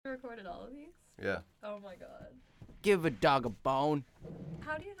recorded all of these? Yeah. Oh my god. Give a dog a bone.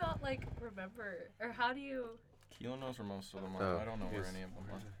 How do you not, remember? Or how do you... Keelan knows where most of them are. Oh, I don't know where yes. any of them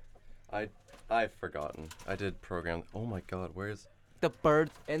are. I've forgotten. I did program. Oh my god, where's... The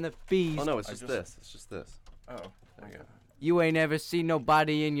birds and the bees. Oh no, it's I just just- this. It's just this. Oh. There you go. You ain't ever seen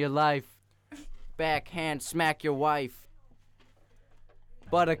nobody in your life. Backhand smack your wife.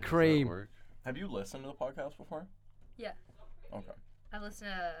 Does that Buttercream. work? Have you listened to the podcast before? Yeah. Okay. I listened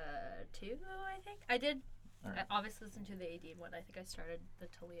to 2, I think. I did. Alright. I obviously listened to the AD one. I think I started the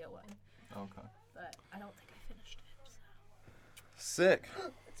Talia one. Okay. But I don't think I finished it, so... Sick.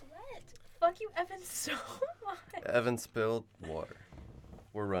 It's wet. Fuck you, Evan, so much. Evan spilled water.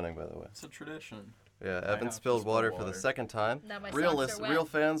 We're running, by the way. It's a tradition. Yeah, I Evan have to spilled spill water for the water. second time. Now my Real socks are wet. real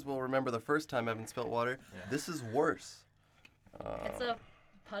fans will remember the first time Evan spilled water. Yeah. This is worse. It's a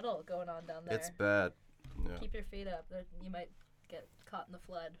puddle going on down there. It's bad. Yeah. Keep your feet up. You might get caught in the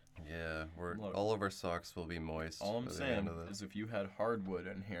flood. Yeah, Look. all of our socks will be moist. All I'm by the saying end of this. is if you had hardwood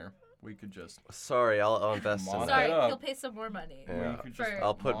in here, we could just... Sorry, I'll invest in Mop that. Sorry, it up. he'll pay some more money. Yeah. You could just For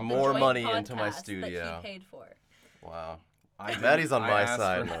I'll put mop it more up. Joint money into my podcast studio. that he paid for. Wow. I Maddie's on I my asked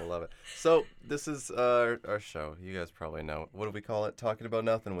side, for- and I love it. So this is our show. You guys probably know. What do we call it? Talking About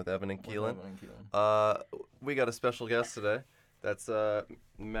Nothing with Evan and With Keelan. Evan and Keelan. We got a special guest today. That's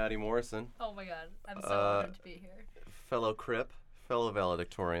Maddie Morrison, Oh my god, I'm so honored to be here. fellow Crip, fellow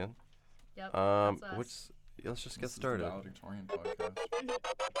valedictorian. Yep, that's us. Let's just get This is the started. valedictorian podcast.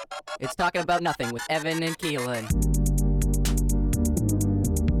 It's Talking About Nothing with Evan and Keelan.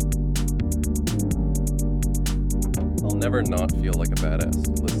 I'll never not feel like a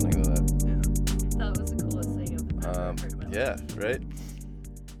badass listening to that. That was the coolest thing I've ever heard in my life. Yeah, right.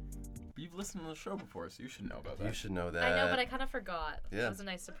 You've listened to the show before, so you should know about that. You should know that. I know, but I kind of forgot. Yeah, It was a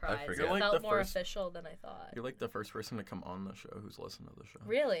nice surprise. forget. It You're like felt the more first- official than I thought. You're like the first person to come on the show who's listened to the show.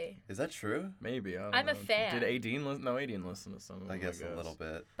 Really? Is that true? Maybe. I don't I'm a know. fan. Did Aideen listen? No, Aideen listened to some of them. I guess a little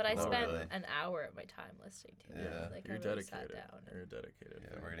bit. But I Not spent really. an hour of my time listening to it. Yeah. Like, You're I really sat dedicated. down. You're a dedicated. Yeah,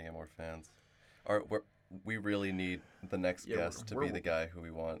 fan. we're gonna get more fans. We really need the next Yeah, guest to be we're- the guy who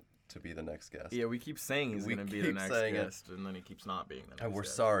we want to be the next guest. Yeah, we keep saying he's We gonna be the keep next saying it. guest, and then he keeps not being the next. And we're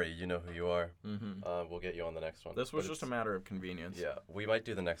guest. sorry, you know who you are. Mm-hmm. We'll get you on the next one. This was But just a it's- matter of convenience. Yeah, we might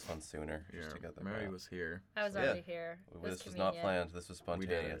do the next one sooner. Yeah. Just to get the Mary crowd. was here. I was Yeah. already here. It This was not convenient. planned. This was We did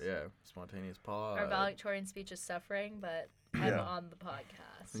spontaneous. it. Yeah, spontaneous pod. Our valedictorian speech is suffering, but I'm Yeah. on the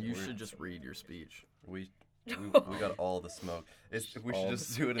podcast. You should just read your speech. We got all the smoke. We should All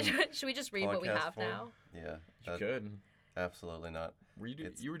just do it in Should we just read what we podcast have form? now? Yeah. You could. Absolutely not.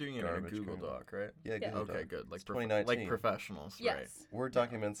 You were doing it in a garbage Google grammar. Doc, right? Yeah, Yeah. Google Okay, Doc. good. Like It's 2019. like professionals, Yes. Word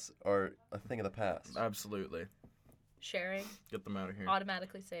documents are a thing of the past. right? Absolutely. Sharing, Get them out of here.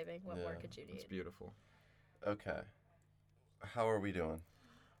 automatically saving. What more Yeah. could you It's need? beautiful. Okay. How are we doing?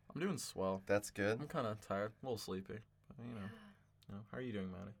 I'm doing swell. That's good. I'm kind of tired, a little sleepy. But, how are you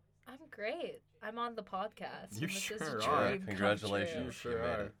doing, Maddie? I'm great. I'm on the podcast. You and this sure is a are. dream come Congratulations. true. You sure You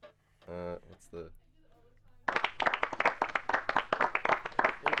made are. it. What's the...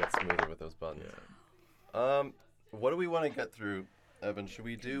 Get smoother with those buttons. Yeah. What do we want to get through, Evan? Should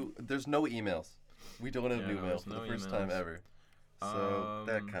we do... There's no emails. We don't have Yeah, new no, mail there's for no the first time emails. ever. So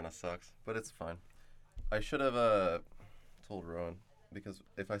that Um, kind of sucks, but it's fine. I should have told Rowan, because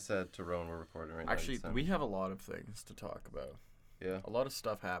if I said to Rowan we're recording right now... Actually, he'd send- we have a lot of things to talk about. Yeah. A lot of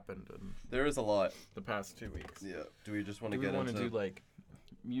stuff happened in There is a lot. the past 2 weeks. Yeah. Do we just want Do to we get want to into... do like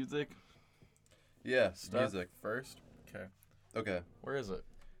music Yeah, stuff music. first? Okay. Okay. Where is it?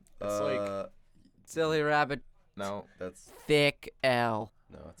 It's like Silly rabbit. no. That's... Thick L.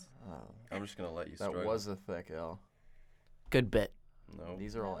 No, it's... Oh, I'm just going to let you that struggle. was a thick L. Good bit. No.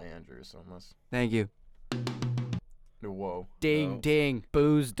 These are all Andrews, so unless. Thank you. Whoa. Ding No. ding.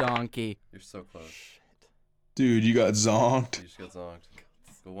 Booze donkey. You're so close. Shit. Dude, you got zonked. You just got zonked.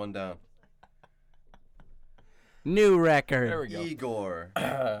 Go one down. New There record. we go. Igor.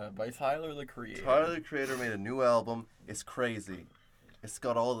 By Tyler the Creator. Tyler the Creator made a new album. It's crazy. It's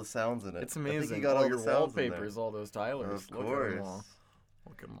got all the sounds in it. It's I think amazing. he got all your the sounds in there. wallpapers, all those Tylers. Of Look course. at them all.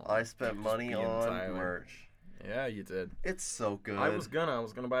 Look at them all. I spent money being on Tyler. merch. Yeah, you did. It's so good. I was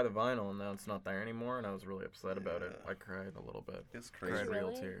gonna buy the vinyl, and now it's not there anymore, and I was really upset about it. Yeah. I cried a little bit. It's Cried crazy. real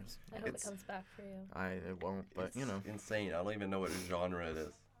Really? tears. I hope it It's- comes back for you. It won't, but It's insane. I don't even know what genre it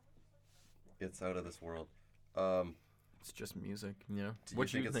is. It's out of this world. it's just music, you know. Do you What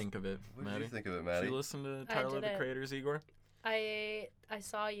think you it's- think of it, What Maddie? did you think of it, Did Maddie? you listen to I Tyler the didn't. Creator's Igor? I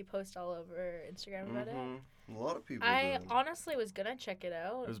saw you post all over Instagram about it. Mhm. A lot of people. I do. honestly was gonna check it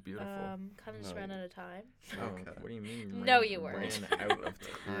out. It was beautiful. Kind of just No. ran out of time. Oh, Okay. what do you mean? No, ran- you weren't. Ran out of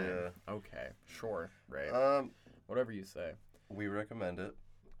time. Yeah. Okay, sure, right. Um, Whatever you say. we recommend it.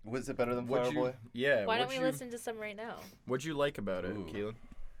 Was it better than What'd Flower you? Boy? Yeah. Why don't what'd we you, listen to some right now? What'd you like about it, Ooh.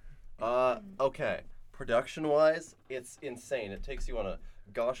 Keelan? Okay. Production-wise, it's insane. It takes you on a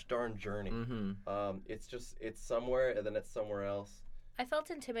gosh darn journey. Mm-hmm. It's somewhere and then it's somewhere else. I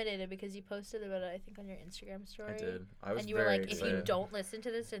felt intimidated because you posted about it, I think, on your Instagram story. I did. I was And you were very like, excited. if you don't listen to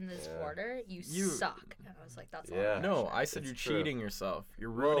this in this Yeah. order, you You- suck. And I was like, that's all. Yeah. No, I said It's you're true. cheating yourself.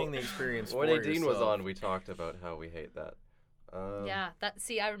 You're ruining the experience When for Nadine yourself. was on, we talked about how we hate that. Yeah,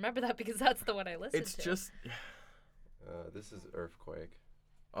 I remember that because that's the one I listened It's to. just. This is Earthquake.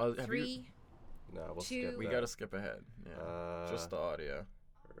 Have you- 3. No, we'll Two- skip we that. gotta skip ahead. Yeah. Just the audio.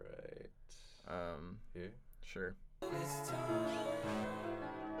 Right. Here. Sure.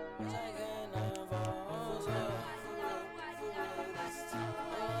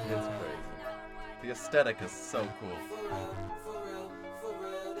 It's crazy. The aesthetic is so cool.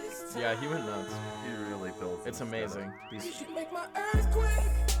 Yeah, he went nuts. He really builds. It's an aesthetic. amazing. These. Make my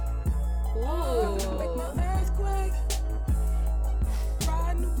earthquake, make Ooh. my earthquake.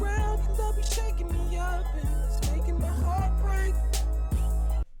 Riding around and they'll be shaking me up and it's making my heart break.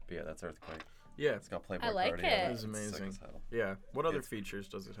 But yeah, that's Earthquake. Yeah. It's got Playboy I like Cardi. on it. it. It's amazing. Sick as hell. Yeah. What other It's- features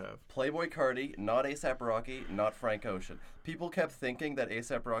does it have? Playboy Cardi, not ASAP Rocky, not Frank Ocean. People kept thinking that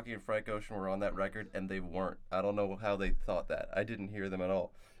ASAP Rocky and Frank Ocean were on that record, and they weren't. I don't know how they thought that. I didn't hear them at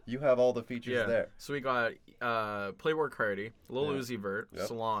all. You have all the features Yeah. there. So we got Playboy Cardi, Lil Yeah. Uzi Vert, Yep.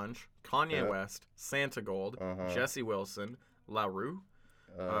 Solange, Kanye Yep. West, Santa Gold, Uh-huh. Jesse Wilson, La Rue,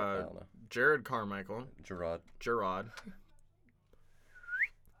 I don't know. Jared Carmichael, Gerard.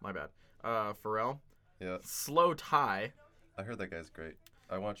 my bad, Pharrell, Yeah. Slow Tie, I heard that guy's great.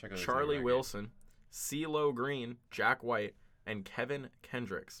 I want to check out his Charlie new record. Wilson, CeeLo Green, Jack White, and Kevin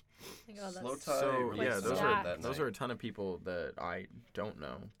Kendricks. Oh my God, Slow that's Tie So released yeah, a those song stacked. that those night. are a ton of people that I don't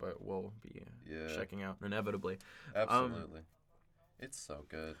know, but will be Yeah. checking out inevitably. Absolutely. It's so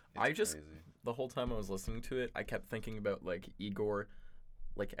good. It's I just- crazy. The whole time I was listening to it, I kept thinking about like Igor,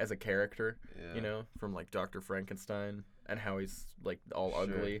 like as a character, Yeah. you know, from like Dr. Frankenstein, and how he's like all Sure.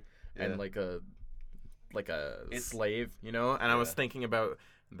 ugly Yeah. and like a It's- slave, you know. And I was Yeah. thinking about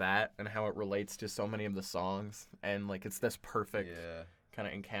that and how it relates to so many of the songs, and like it's this perfect Yeah. kind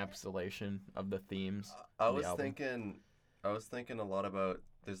of encapsulation of the themes. I of the was album. thinking a lot about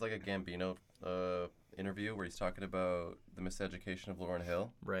there's like a Gambino interview where he's talking about the miseducation of Lauryn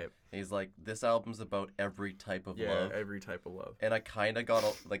Hill. Right. And he's like, this album's about every type of Yeah, love. every type of love. And I kind of got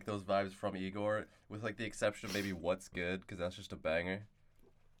like those vibes from Igor, with like the exception of maybe What's Good, because that's just a banger.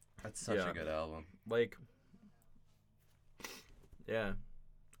 That's such Yeah. a good album. Like, yeah,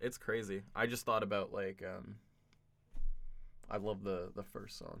 it's crazy. I just thought about like I love the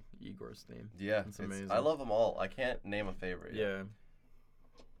first song, Igor's theme. Yeah, It's amazing. I love them all. I can't name a favorite. yet.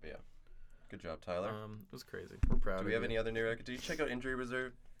 Yeah. Good job, Tyler. It was crazy. We're proud Do of we have you. any other new records? Did you check out Injury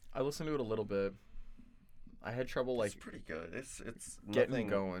Reserve? I listened to it a little bit. I had trouble like It's pretty good. It's getting nothing.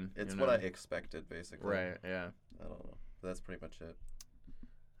 going. It's you what I know? expected, basically. Right. Yeah. I don't know. But that's pretty much it.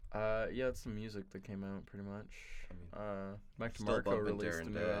 Yeah, it's the music that came out pretty much. Mike still DeMarco bumping released Darren a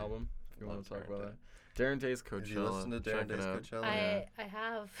new Day. album. If you Love want to talk Darren about Day. that. Darren Day's Coachella. Have you listened to Darren Check it Day's out. Coachella? I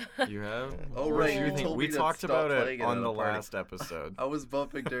have. You have? Oh, What right, did you think? told We me to talked stop about playing it it on at the a party. last episode. I was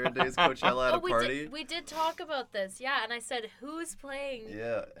bumping Darren Day's Coachella at a party. We did talk about this, yeah. And I said, who's playing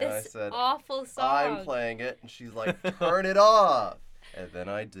Yeah, and I this said, awful song? I'm playing it, and she's like, turn it off. And then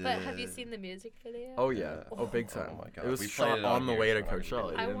I did. But have you seen the music video? Oh yeah. Yeah. Oh, big Oh time. my God. It was We shot played it on on the here, way to so I didn't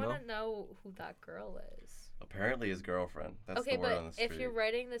Coachella. You I didn't know? want to know who that girl is. Apparently his girlfriend. That's Okay, the word but on the street. if you're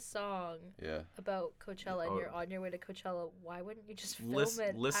writing this song Yeah. about Coachella and Oh. you're on your way to Coachella, why wouldn't you just film Listen-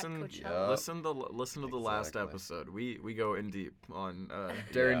 it listen- at Coachella? Yeah. Listen to the last Exactly. episode. We go in deep on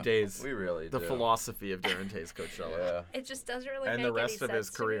Darren Yeah, Day's We really the do. philosophy of Darren Day's Coachella. Yeah. It just doesn't really And make the rest any of his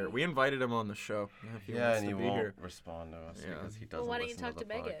sense to career. me. We invited him on the show. If he Yeah, wants and he to be won't here. respond to us Yeah. because he doesn't Well, why don't you listen talk to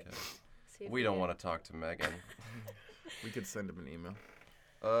the to Megan? podcast. See if We we don't can want to talk to Megan. We could send him an email.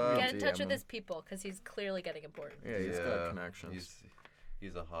 get in touch DM with him. his people because he's clearly getting important. Yeah, he's got connections.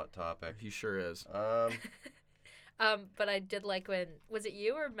 He's a hot topic. He sure is. But I did like when was it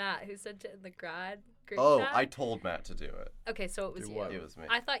you or Matt who sent it in the group Oh, chat? I told Matt to do it. Okay, so it was Do you. what? It was me.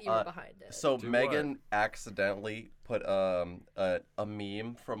 I thought you were behind it. So Do Megan accidentally put a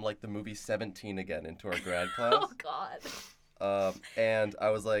meme from like the movie 17 again into our grad class. Oh God. And I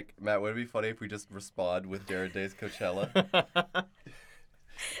was like, Matt, would it be funny if we just respond with Darren Day's Coachella?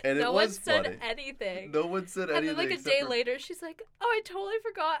 And No it one was said funny. anything. No one said And anything. then like a except day for- later, she's like, "Oh, I totally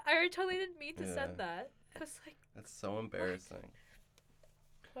forgot. I totally didn't mean to Yeah. send that." I was like, That's so embarrassing.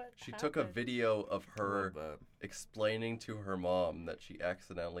 "What?" She took a happened? video of her Love that. explaining to her mom that she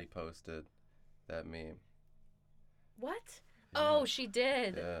accidentally posted that meme. What? Oh, she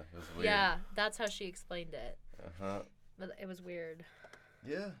did. Yeah, it was weird. Yeah, that's how she explained it. Uh-huh. But it was weird.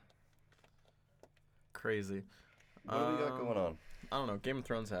 Yeah. Crazy. What do we got going on? I don't know. Game of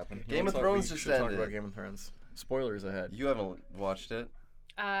Thrones happened. Game of Thrones just Talk ended. about Game of Thrones. Spoilers ahead. You haven't watched it.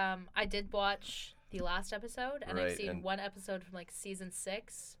 I did watch the last episode, and I've Right, seen and- one episode from like season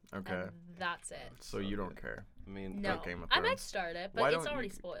 6. Okay. And that's it. So you don't care. I mean, No, Game of I might Thrones. start it, Why but it's don't already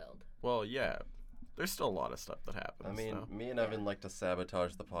you- spoiled. Well, yeah. There's still a lot of stuff that happens. I mean, so. me and Evan like to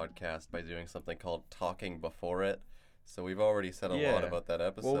sabotage the podcast by doing something called talking before it. So we've already said a lot Yeah. about that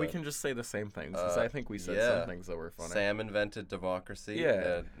episode. Well, we can just say the same things, because I think we said yeah. some things that were funny. Sam invented democracy.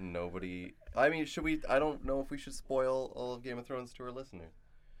 Yeah. And nobody. I mean, should we? I don't know if we should spoil all of Game of Thrones to our listeners.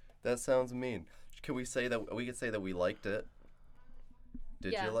 That sounds mean. Can we say that we could say that we liked it?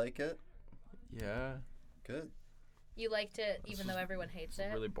 Did Yeah. you like it? Yeah. Good. You liked it, even though everyone hates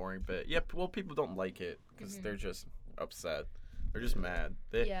it. Really boring bit. Yep. Well, people don't like it because they're just upset. They're just mad.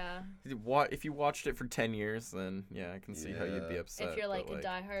 Yeah. If you watched it for 10 years, then yeah, I can see how you'd be Yeah. upset. If you're like but, a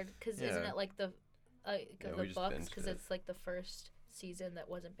diehard, because isn't yeah. it like the we the just books? binged Because it. it's like the first season that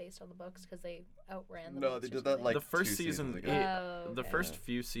wasn't based on the books because they outran the No, books they or did that something. like the first 2 season, seasons ago. Oh, the okay. first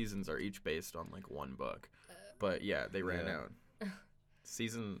few seasons are each based on like one book, but yeah, they ran Yeah. out.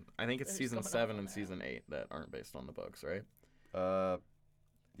 I think it's They're just season going off 7 on and that. season 8 that aren't based on the books, right?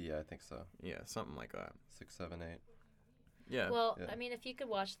 Yeah, I think so. Yeah, something like that. 6, 7, 8. Yeah. Well, Yeah. I mean, if you could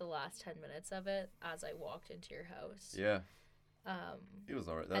watch the last 10 minutes of it as I walked into your house, Yeah, um, it was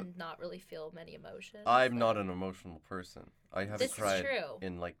alright. and not really feel many emotions. I'm not like- an emotional person. I haven't This is cried true.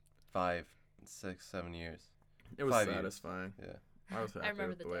 in like 5, 6, 7 years. it was 5 years. satisfying. Yeah. I was happy remember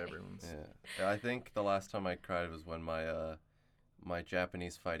with the the way day. everyone's. Yeah. I think the last time I cried was when my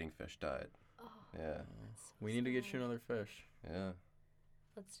Japanese fighting fish died. Oh, Yeah. that's so We need to get you sad. another fish. Yeah.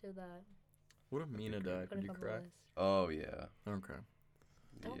 Let's do that. What if Mina died? Put Would it you on the cry? list. Oh yeah. Okay.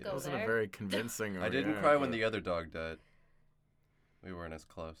 Don't Yeah. go That wasn't there. a very convincing. I didn't yeah, cry when but- the other dog died. We weren't as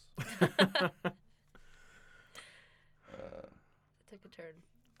close. It took a turn.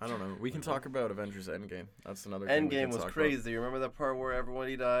 I don't know. We can talk about Avengers Endgame. That's another thing we Endgame can was talk crazy. Remember that part where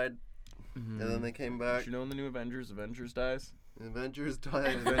everybody died About. and then they came back? Did you know in the new Avengers Avengers dies?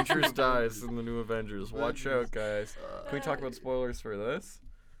 died. Avengers dies in the new Avengers. Watch Avengers. out, guys. Can we talk about spoilers for this?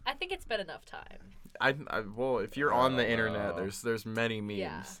 I think it's been enough time. Well, if you're on the Oh, internet, no. there's many memes.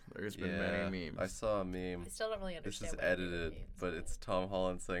 Yeah. There's been Yeah, many memes. I saw a meme. I still don't really This understand. is what any of it edited, means. but it's Tom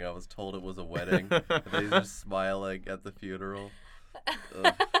Holland saying, "I was told it was a wedding." And he's just smiling at the funeral. Ugh.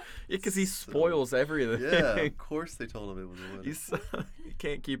 Yeah, because he So- spoils everything. Yeah, of course they told him it was a wedding. He's he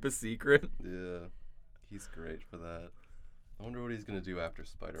can't keep a secret. Yeah, he's great for that. I wonder what he's gonna do after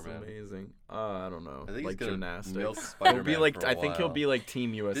It's Spider-Man. amazing. I don't know. I think like he's gonna gymnastics. milk He'll Spider-Man be like for a I think he'll while. be like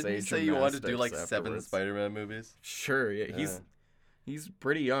Team USA. Didn't you say you wanted to do like gymnastics 7 afterwards. Spider-Man movies? Sure. Yeah. He's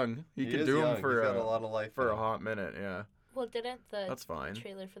pretty young. He could is do young. him for He's got a lot of life for in a him. hot minute. Yeah. Well, didn't the That's fine.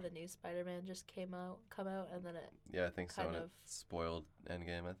 trailer for the new Spider-Man just come out, and then it? Yeah, I think so. kind And it of- spoiled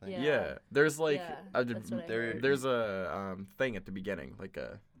Endgame, I think. Yeah. Yeah. There's like Yeah, a, that's what I there- heard. there's a thing at the beginning, like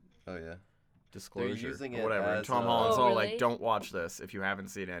a Oh yeah. disclosure using or it whatever. And as Tom a- Holland's Oh, all really? like, "Don't watch this if you haven't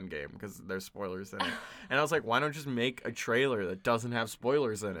seen Endgame because there's spoilers in it." And I was like, "Why don't you just make a trailer that doesn't have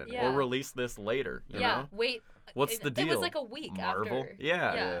spoilers in it, Yeah. or release this later?" You yeah. know? Wait. What's it, the It was deal? like a week Marvel? after.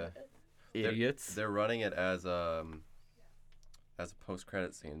 Yeah. Yeah. They're- Idiots. They're running it as a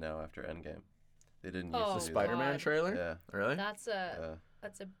post-credit scene now after Endgame. They didn't Oh, used to do Spider-Man God. trailer? that. Really? That's Yeah.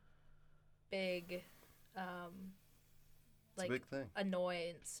 a big, It's a big thing.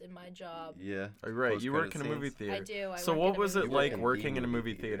 annoyance in my job. Yeah. Oh, right. You work in a Post-credit movie scenes. theater. I do. I So work what in a was movie it You like work in working the in a movie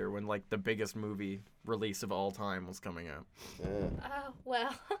movie theater when like the biggest movie release of all time was coming out? Yeah. Oh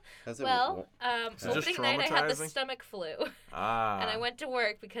well. Has it Well, Is it just opening night I had the traumatizing? stomach flu, Ah. and I went to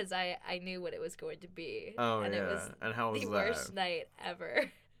work because I knew what it was going to be. Oh and yeah. it was And how was the that? worst night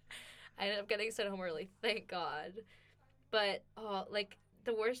ever. I ended up getting sent home early, thank God. But like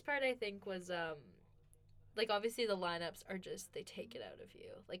the worst part I think was like obviously the lineups are just they take it out of you.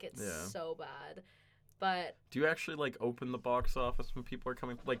 Like it's Yeah. so bad. But Do you actually like open the box office when people are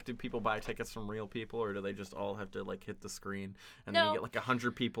coming? Like, do people buy tickets from real people, or do they just all have to like hit the screen and then No. you get like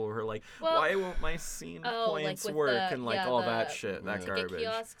 100 people who are like, Well- "Why won't my scene Oh, like points with work?" the- and like yeah, all the that shit, that Yeah. ticket garbage.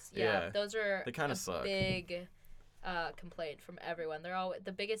 kiosks, Yeah. those are They kinda a suck. big complaint from everyone. They're all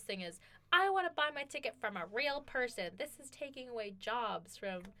the biggest thing is I want to buy my ticket from a real person. This is taking away jobs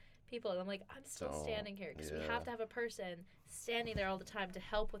from people. And I'm like, I'm still Don't. standing here because we Yeah. have to have a person standing there all the time to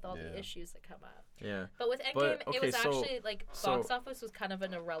help with all the Yeah. issues that come up. Yeah. But with Endgame, But, it okay, was so- actually like so- box office was kind of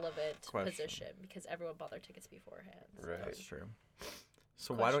an irrelevant Question. position because everyone bought their tickets beforehand. so- Right. That's true.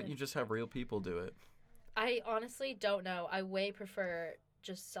 So why don't Question. you just have real people do it? I honestly don't know. I way prefer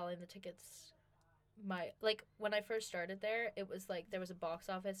just selling the tickets. When I first started there, it was like there was a box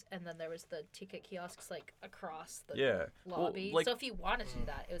office and then there was the ticket kiosks like across the Yeah. Well, lobby. like, So if you wanted to do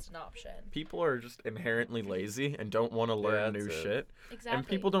that, it was an option. people are just inherently lazy and don't want to learn new that's it. shit. Exactly. And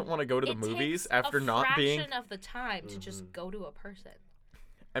people don't want to go to the It movies takes after a not being. fraction of the time to just go to a person.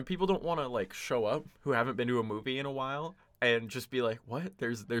 And people don't want to like show up who haven't been to a movie in a while and just be like, "What?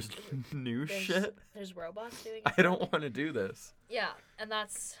 There's new shit? There's robots doing it. I don't want to do this." Yeah, and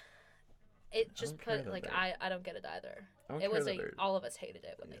that's it. Just don't care put that like they're- I don't get it either. I don't It care was that they're- all of us hated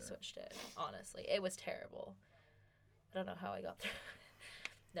it when they Yeah. switched it. Honestly, it was terrible. I don't know how I got through.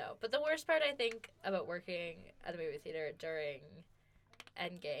 No, but the worst part I think about working at a movie theater during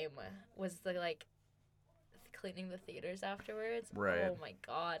Endgame was the like cleaning the theaters afterwards. Right. Oh my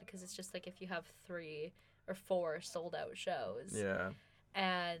god, because it's just like if you have 3 or 4 sold out shows. Yeah.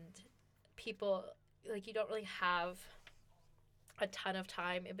 And people like you don't really have a ton of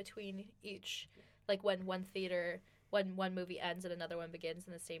time in between each, like when one movie ends and another one begins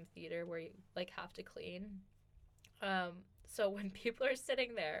in the same theater where you like have to clean. So when people are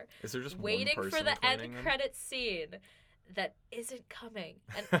sitting there Is there just waiting one for person the end cleaning them? credits scene that isn't coming,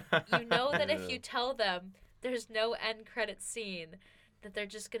 and you know that if Yeah. you tell them there's no end credits scene, that they're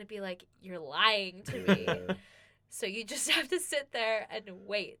just gonna be like, "You're lying to me." Yeah. So you just have to sit there and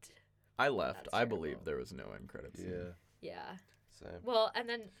wait. I left. That's I believe terrible. there was no end credits. scene. Yeah. Yeah. Same. Well, and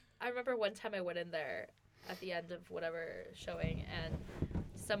then I remember one time I went in there at the end of whatever showing, and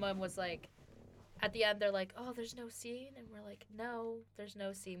someone was like, at the end, they're like, "Oh, there's no scene," and we're like, "No, there's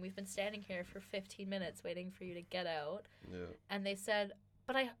no scene. We've been standing here for 15 minutes waiting for you to get out." Yeah. And they said,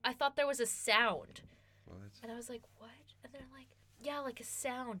 "But I thought there was a sound," What? and I was like, "What?" And they're like, "Yeah, like a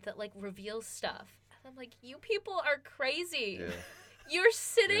sound that like reveals stuff." And I'm like, "You people are crazy. Yeah. You're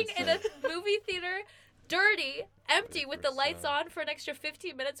sitting It's in a movie theater, dirty, empty, with the lights 100%. on for an extra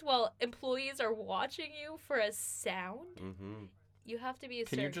 15 minutes while employees are watching you for a sound. Mm-hmm. You have to be a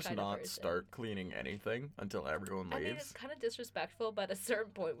Can you certain just kind of not person. start cleaning anything until everyone I leaves? mean, it's kind of disrespectful, but at a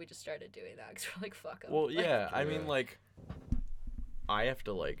certain point, we just started doing that because we're like, fuck 'em. Well, Like, yeah. I mean, Yeah. like, I have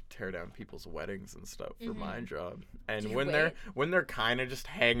to like tear down people's weddings and stuff for my job, and You when they're kind of just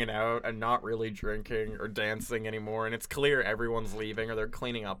hanging out and not really drinking or dancing anymore, and it's clear everyone's leaving or they're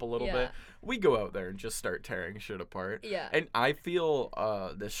cleaning up a little Yeah. bit, we go out there and just start tearing shit apart. Yeah. And I feel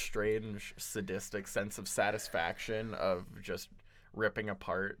this strange sadistic sense of satisfaction of just ripping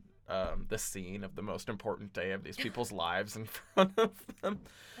apart the scene of the most important day of these people's lives in front of them.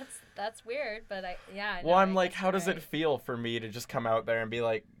 That's weird, but I know, Well, I'm I like, guess how you're does it right. feel for me to just come out there and be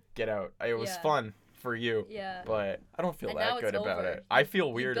like, get out? It was Yeah. fun for you, Yeah. but I don't feel And now that it's good about over. it. I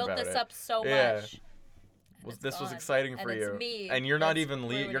feel weird you built about this it. up so Yeah. much. and it's This was gone. exciting And for it's you, me and you're not that's even you're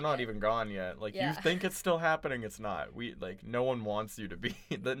ruining not it. even gone yet. Like Yeah. you think it's still happening, it's not. We like no one wants you to be.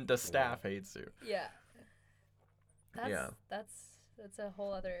 The staff hates you. Yeah. Yeah. That's a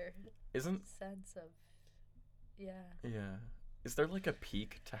whole other Isn't sense of. Yeah. yeah? Is there like a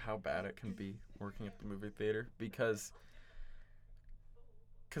peak to how bad it can be working at the movie theater? Because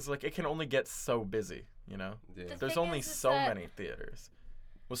like it can only get so busy, you know. Yeah. The There's thing only is so that- many theaters.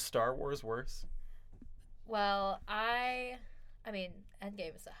 Was Star Wars worse? Well, I mean,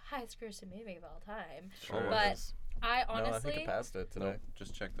 Endgame is the highest grossing movie of all time. Sure. But is. I No, I honestly, think it passed it today. No,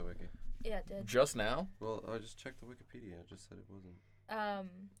 just check the wiki. yeah, it did. Just now? Well, I just checked the Wikipedia. It just said it wasn't.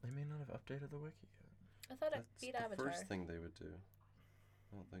 They may not have updated the wiki yet. I thought it That's beat the Avatar. first thing they would do.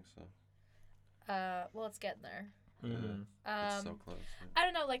 I don't think so. Well, it's getting there. Mhm. It's so close. Yeah. I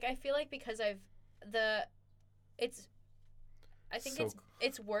don't know. Like, I feel like because I think So-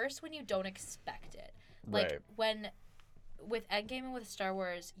 it's worse when you don't expect it. Like Right. when with Endgame and with Star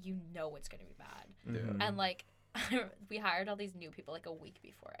Wars, you know it's gonna be bad. Mhm. And like we hired all these new people like a week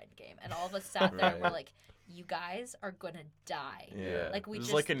before Endgame, and all of us sat there and we're Right. like, "You guys are gonna die." Yeah. Like we It was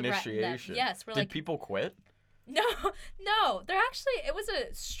just like threatened them. initiation. Yes, we're Did like, people quit? no. They're actually it was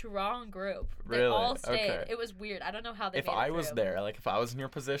a strong group. They Really? all stayed. Okay. It was weird. I don't know how they. If made it I was through. there, like if I was in your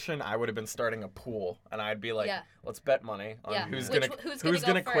position, I would have been starting a pool, and I'd be like, Yeah. "Let's bet money on Yeah. who's Which- gonna who's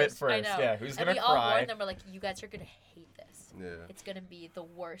gonna go quit I first. know. Yeah, who's and gonna we all cry." warned them. We're like, "You guys are gonna hate this. Yeah. It's gonna be the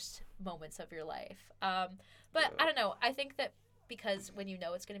worst moments of your life." But Yeah. I don't know. I think that because when you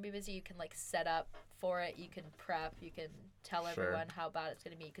know it's gonna be busy, you can like set up for it. You can prep. You can tell Sure. everyone how bad it's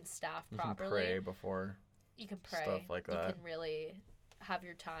gonna be. You can staff You can properly. pray before. You can pray. stuff like that. You can really have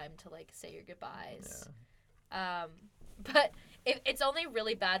your time to like say your goodbyes. But it's only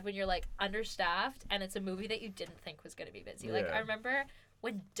really bad when you're like understaffed and it's a movie that you didn't think was gonna be busy. Like Yeah. I remember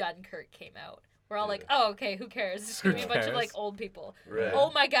when Dunkirk came out. we're all like, Yeah. oh, okay, who cares? It's gonna be a bunch of like cares? old people. Right. Oh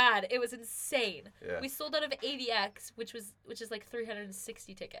my god, it was insane. Yeah. We sold out of AVX, which is like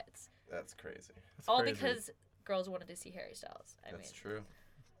 360 tickets, That's crazy. That's all crazy. because girls wanted to see Harry Styles. I That's mean, true.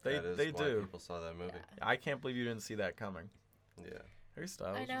 they That is they why do. People saw that movie. I can't believe you didn't see that coming. Yeah. Harry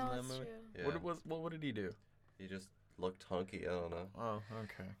Styles I know was in it's that movie. true. Yeah. What did he do? He just looked hunky. I don't know. Oh,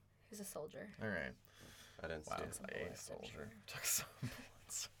 okay. He's a soldier. All right. I didn't Wow, see it. Some a bullets, I'm soldier. sure. Took some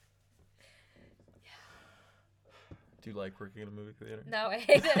bullets. Do you like working in a movie theater? No, I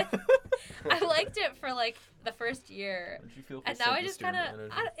hate it. I liked it for like the first year, What did you feel? and now I just kind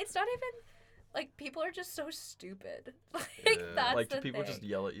of. It's not even like people are just so stupid. Like Yeah. that's Like, the do people thing. just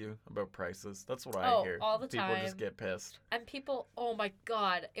yell at you about prices? That's what I Oh, hear. all the people time. just get pissed. And people, oh my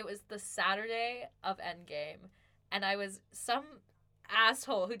god, it was the Saturday of Endgame, and I was some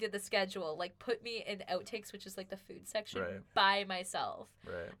asshole who did the schedule like put me in outtakes, which is like the food section, Right. by myself.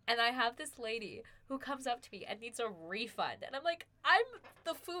 Right. And I have this lady who comes up to me and needs a refund, and I'm like, I'm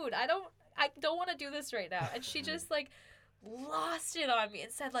the food. I don't want to do this right now. And she just like lost it on me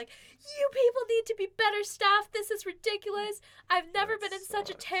and said like, you people need to be better staffed. This is ridiculous. I've never That been in such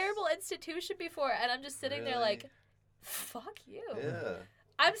a sucks. terrible institution before. And I'm just sitting there like, Really? fuck you. Yeah.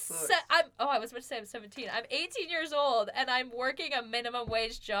 I'm That set. sucks. I was about to say I'm 17. I'm 18 years old and I'm working a minimum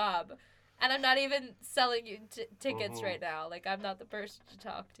wage job, and I'm not even selling you tickets Mhm. right now. Like I'm not the person to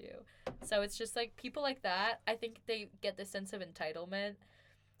talk to. So it's just like people like that. I think they get this sense of entitlement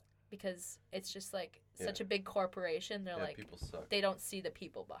because it's just like such a big corporation. They're Yeah, like people suck. they don't see the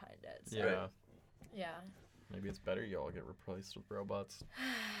people behind it. So, Yeah. yeah. Maybe it's better you all get replaced with robots.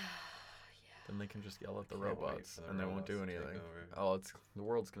 Then they can just yell at the Can't wait robots for the and they won't do robots to take anything. over. Oh, the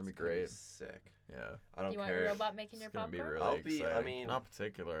world's gonna be It's gonna great. sick. Yeah. I don't You want care. a robot making your It's gonna be popcorn? really I'll be- I exciting. mean- Not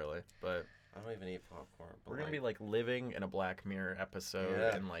particularly, but I don't even eat popcorn. But we're gonna be like living in a Black Mirror episode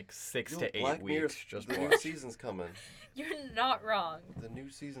Yeah. in like 6 Yo, to 8 Black Mirror's- weeks. Just the new watch. season's coming. You're not wrong. The new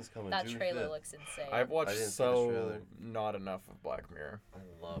season's coming. That June trailer 5th. looks insane. I've watched didn't see the so trailer. not enough of Black Mirror. I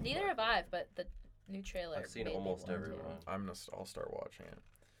love. Neither Black have I, but the new trailer. I've seen made me almost want every to. one. I'll start watching it.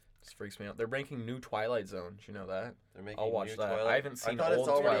 This freaks me out. They're making new Twilight Zone. Do you know that? They're making I'll watch new that. I Twilight. haven't seen I thought old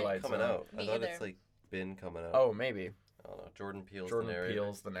it's already Twilight coming Zone. out. Me I thought either. it's like been coming out. Oh, maybe. I don't know. Jordan Peele's Jordan the narrator.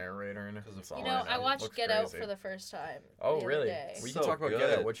 Peele's the narrator. And 'Cause of it's all You Oh, know, I I know. watched Looks Get Out crazy. for the first time. Oh, the other really? day. We can So talk about Get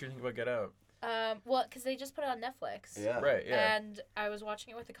good. Out. What do you think about Get Out? Well, because they just put it on Netflix. Yeah. Right, yeah. And I was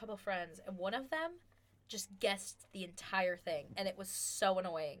watching it with a couple friends, and one of them just guessed the entire thing, and it was so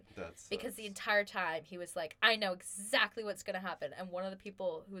annoying That's because the entire time he was like, "I know exactly what's gonna happen," and one of the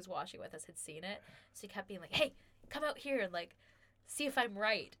people who was watching with us had seen it, so he kept being like, "Hey, come out here and like see if I'm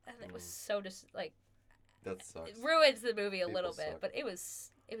right," and it was so just like that sucks. it ruins the movie a People little bit, suck. but it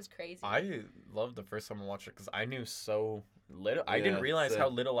was crazy. I loved the first time I watched it because I knew so little. I Yeah, didn't realize same. how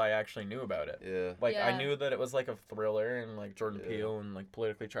little I actually knew about it. Yeah. Like I Yeah. knew that it was like a thriller and like Jordan Yeah. Peele and like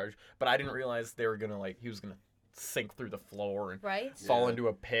politically charged, but I didn't realize they were gonna like he was gonna sink through the floor and right? fall Yeah. into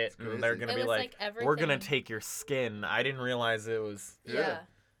a pit It's and they're crazy. gonna It be was like, everything. we're gonna take your skin. I didn't realize it was. Yeah.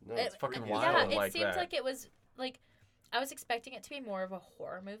 No, it's fucking crazy. wild Yeah, like it seemed that. like it was like I was expecting it to be more of a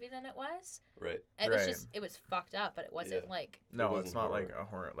horror movie than it was. Right. It was Right. just it was fucked up, but it wasn't Yeah. like No, wasn't it's not horror. like a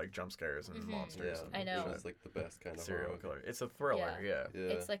horror like jump scares and Mhm. monsters. Yeah. And I know. It shit. was like the best kind of Serial horror. killer. It's a thriller. Yeah. Yeah.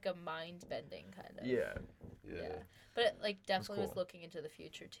 it's like a mind bending kind of. Yeah. yeah. Yeah. But it like definitely was cool. looking into the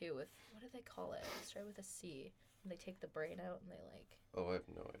future too with what do they call it? It started with a C. And they take the brain out and they like Oh, I have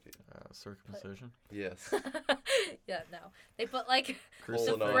no idea. Circumcision. Yes. yeah, no. They put like the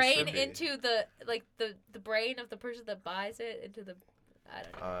Colonoscopy. brain into the like the brain of the person that buys it into the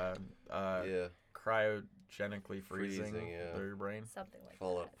I don't know. Yeah. Cryogenically freezing, Freezing, yeah. their brain. Something like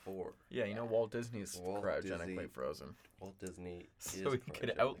Fallout that. 4. Yeah, you know Yeah. Walt Disney's Walt cryogenically Disney. frozen, Walt Disney so is he could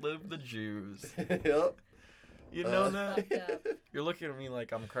cryogenic. outlive the Jews. Yep. You know that? Fucked up. You're looking at me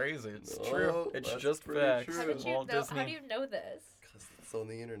like I'm crazy. It's No, true. It's that's just pretty facts. true. How did you Walt know Disney. how do you know this? Because it's on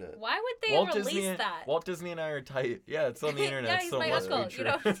the internet. Why would they Walt release Disney, that? Walt Disney and I are tight. Yeah, it's on the internet. Yeah, he's so my it must uncle. be You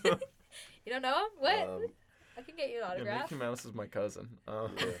true. don't you don't know him? What? Um, I can get you an Yeah, autograph. Mickey Mouse is my cousin. yeah.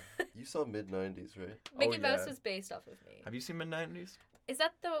 You saw mid 90s, right? Mickey Oh, Mouse yeah. was based off of me. Have you seen Mid-90s? Is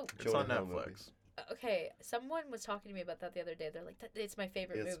that the It's Jonah on Hill Netflix. movie. okay? Someone was talking to me about that the other day. They're like, "It's my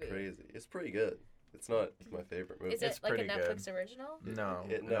favorite It's movie." crazy. It's pretty good. It's not my favorite movie. Is it It's like a pretty Netflix good. original? No,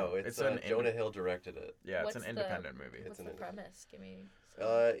 No, it's an Jonah Hill directed it. Yeah, What's it's an the- independent movie. It's What's an the indie. premise? Give me. some-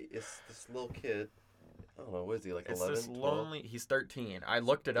 It's this little kid. I don't know, what is he, like It's 11, this 12? lonely. He's 13. I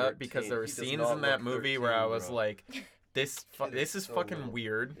looked it up because 13. there were He does scenes not in that look movie where I 13, was bro. like, "This Kid this is is so fucking little.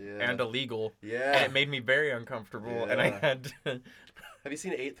 weird Yeah. and illegal," Yeah. and it made me very uncomfortable. And I Yeah. had to, Have you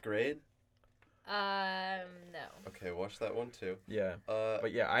seen 8th Grade? No. Okay, watch that one too. Yeah. Uh,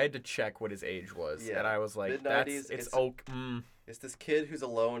 But yeah, I had to check what his age was, Yeah. and I was like, Mid-nineties, that's it's it's- okay. It's this kid who's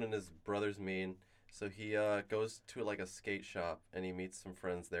alone and his brother's mean. So he goes to like a skate shop and he meets some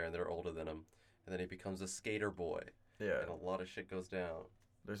friends there and they're older than him. And then he becomes a skater boy. Yeah. And a lot of shit goes down.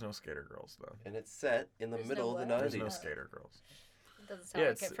 There's no skater girls though. And it's set in the There's middle no of the what? There's 90s. no Oh. skater girls. It doesn't sound Yeah,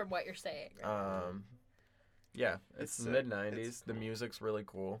 like it's- it from what you're saying. Right? Yeah, It's, it's uh, mid '90s. it's The cool. music's really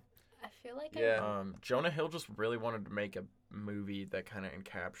cool. I feel like Yeah. Jonah Hill just really wanted to make a movie that kind of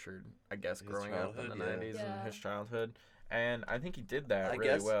encaptured, I guess, His growing up in the childhood, yeah. '90s Yeah. and his childhood, and I think he did that I really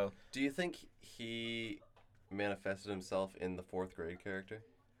guess- well. Do you think he manifested himself in the fourth grade character?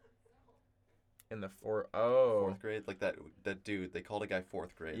 In the Fourth grade? Like that dude. They called a guy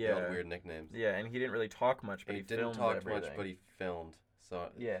fourth grade. They all Yeah. had weird nicknames. yeah, and he didn't really talk much, but And he he didn't filmed talk everything. much, but he filmed.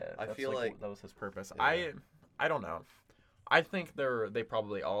 So yeah, I that's feel like- that was his purpose. Yeah. I don't know. I think they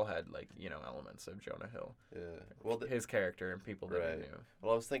probably all had like elements of Jonah Hill, yeah. Well, his character and people that Right. he knew.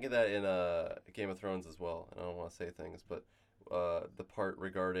 Well, I was thinking that in Game of Thrones as well, and I don't want to say things, but the part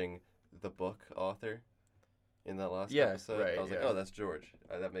regarding the book author in that last Yeah, episode, right, I was like, yeah. oh, that's George.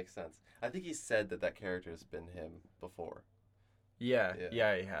 That makes sense. I think he said that character has been him before. Yeah, Yeah.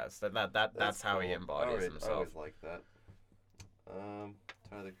 yeah, he has. That's how he cool. embodies I himself. always like that.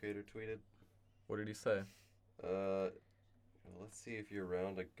 Tyler the Creator tweeted, What did he say? let's see if you're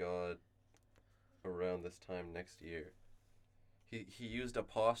around a god around this time next year. He used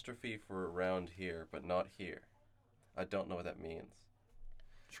apostrophe for around here, but not here. I don't know what that means.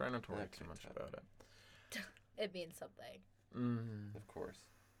 Try not to worry Okay, too much Tyler. about it. it means something. Of course.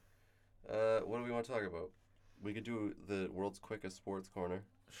 What do we want to talk about? We could do the world's quickest sports corner.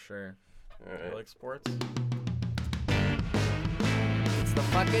 Sure. All Do right. you like sports? It's the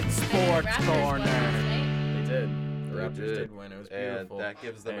fucking sports Raptors won corner. last night. They did. The They Raptors did. did win. It was And beautiful. that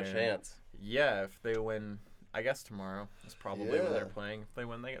gives them a And chance. Yeah, if they win, I guess tomorrow is probably when Yeah. they're playing. If they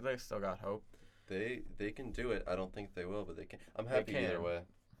win, they still got hope. They can do it. I don't think they will, but they can. I'm happy either can. way.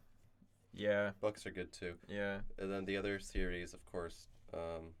 Yeah, Bucks are good too. yeah. And then the other series, of course,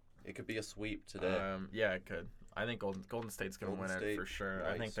 it could be a sweep today. Yeah, it could. I think Golden State's gonna Golden win State, it for sure.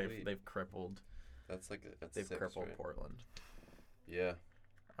 I nice think sweep. they've crippled That's they've six, crippled right? Portland. Yeah.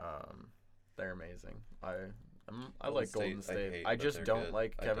 They're amazing. I Golden like State, Golden I State. hate, I but just they're don't good.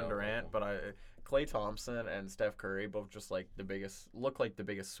 like I Kevin don't like Durant, them. but Klay Thompson and Steph Curry both just like look like the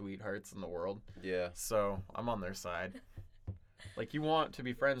biggest sweethearts in the world. Yeah. So I'm on their side. Like you want to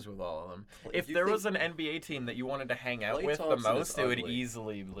be friends with all of them. If You there think- was an NBA team that you wanted to hang out Klay with the Thompson is most, it would ugly.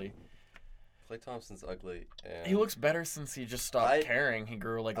 easily be. Klay Thompson's ugly. And He looks better since he just stopped I'd- caring. He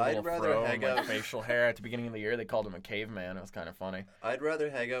grew like a I'd little rather fro hang and like out- facial hair. At the beginning of the year, they called him a caveman. It was kind of funny. I'd rather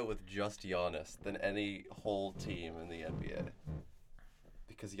hang out with just Giannis than any whole team in the NBA.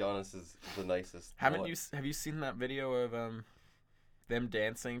 Because Giannis is the nicest. Have one. you seen that video of them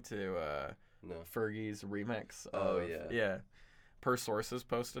dancing to No. Fergie's remix? Oh, Of, yeah. Per Sources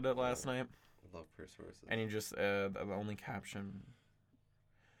posted it last night, I love Chris Sources. and he just the only caption.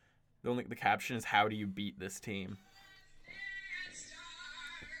 The caption is "How do you beat this team?"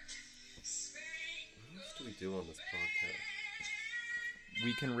 What else do we do on this podcast?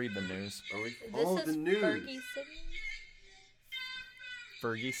 We can read the news. Are we? This Oh, is the news. Fergie singing.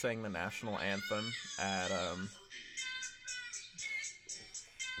 Fergie sang the national anthem at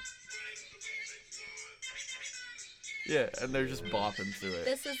Yeah, and they're just bopping to it.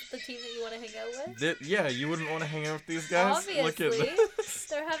 This is the team that you want to hang out with? Yeah, you wouldn't want to hang out with these guys. Obviously. Look at this.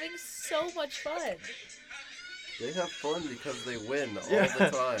 They're having so much fun. They have fun because they win all Yeah, the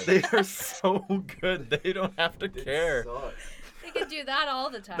time. they are so good. They don't have to It care. sucks. They can do that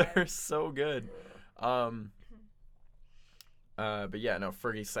all the time. They're so good. But yeah, no,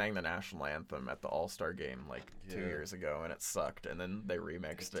 Fergie sang the national anthem at the All-Star game like 2 Yeah. years ago, and it sucked. And then they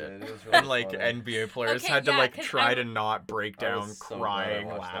remixed it, It was really and like funny. NBA players Okay, had to yeah, like 'cause try I- to not break I down, was so glad I crying,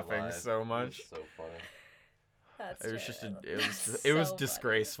 watched that laughing live. so It much. was so funny. That's It was just true. it was That's it was so funny.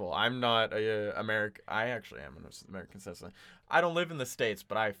 disgraceful. I'm not a American. I actually am an American citizen. I don't live in the States,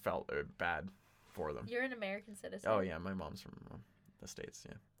 but I felt bad for them. You're an American citizen. Oh yeah, my mom's from the States.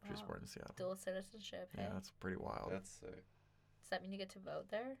 Yeah, she was Wow. born in Seattle. Dual citizenship. Hey? Yeah, that's pretty wild. That's sick. Does that mean you get to vote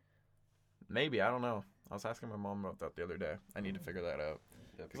there? Maybe, I don't know. I was asking my mom about that the other day. I need to figure that out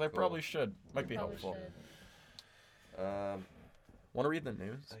That'd be because I cool. probably should. Might be Probably helpful. should. Want to read the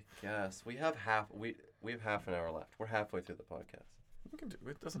news? I guess we have half an hour left. We're halfway through the podcast. We can do.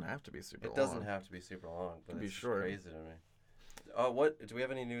 It doesn't have to be super. It doesn't long. have to be super long, but Can be it's just short. crazy to me. What do we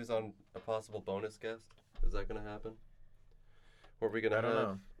have any news on a possible bonus guest? Is that gonna happen? Or are we gonna I don't have?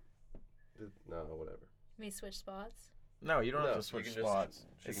 know. No, whatever. Me switch spots. No, you don't No, have to you switch can just- spots.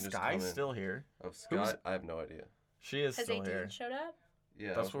 she Is can just Sky come in. still here? Oh, Scott, I have no idea. She is Has still 18 here. showed up? Yeah,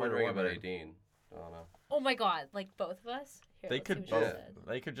 That's I was what we were wondering about wondering. 18. I don't know. Oh my god, like both of us? Here, They let's see could what she both. said.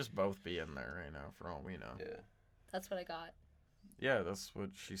 They could just both be in there right now, for all we know. Yeah. That's what I got. Yeah, that's what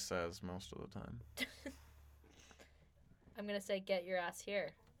she says most of the time. I'm gonna say, get your ass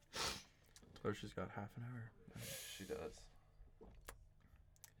here. So she's got half an hour. She does.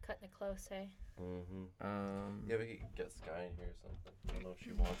 Cutting it close, hey? Mm-hmm. Yeah, we could get Sky in here or something. I don't know if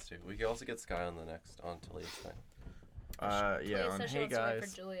she wants to. We could also get Sky on Talia's thing. Yeah, Talia on said she Hey wants to wait Guys.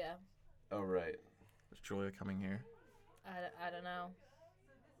 for Julia. Oh, right. Is Julia coming here? I don't know.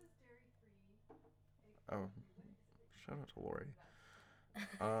 Oh, shout out to Lori.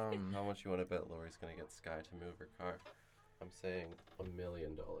 How much you want to bet Lori's going to get Sky to move her car? I'm saying $1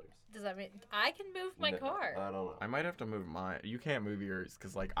 million. Does that mean I can move my No, car? I don't know. I might have to move mine. You can't move yours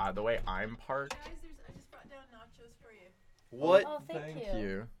because, like, the way I'm parked. Guys, I just brought down nachos for you. What? Oh, thank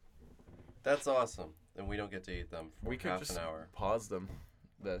you. That's awesome. And we don't get to eat them for We could half just an hour. pause them.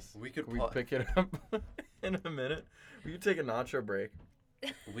 We could we pick it up in a minute. We could take a nacho break.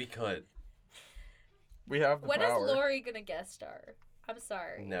 We could. We have the When power. is Lori gonna guest star? I'm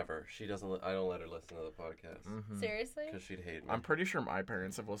sorry. Never. She doesn't. I don't let her listen to the podcast Mhm. Seriously? because she'd hate me. I'm pretty sure my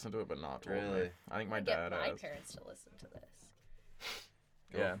parents have listened to it, but not told me. Really? I think my I get dad my has. parents to listen to this.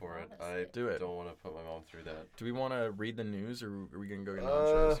 Go Yeah. for it. I Honestly. Do it. don't want to put my mom through that. Do we want to read the news, or are we gonna go get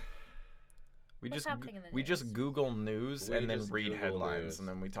nachos? We What's just happening in the we just news? Google news We and then just read Google headlines, news. and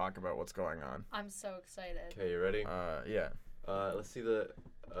then we talk about what's going on. I'm so excited. Okay, you ready? Yeah, Let's see the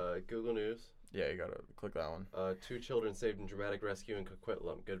Google News. yeah, you gotta click that one. 2 children saved in dramatic rescue in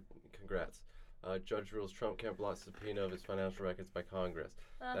Coquitlam. Good, congrats. Judge rules Trump can't block subpoena of his financial records by Congress.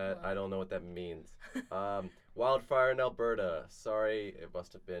 That I don't know what that means. Wildfire in Alberta. Sorry, it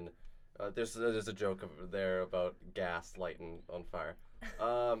must have been. There's a joke over there about gas lighting on fire.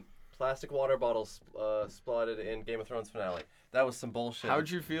 Plastic water bottles spotted in Game of Thrones finale. That was some bullshit. How'd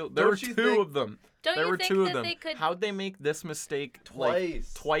you feel? There Don't were you two think- of them. Don't There you were think two of that them. they could? How'd they make this mistake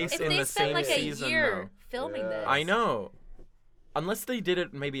Twice. twice If in they the spent same like a season? year filming Yeah. this, I know. Unless they did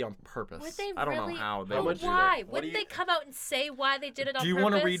it maybe on purpose. Would they I don't really? know how they How But would much do why? that. What do Wouldn't you- they come out and say why they did it on Do you purpose?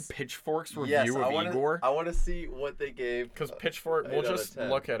 want to read Pitchfork's review Yes, of I wanna, Igor? I want to see what they gave. Because Pitchfork, 8 we'll out of just 10.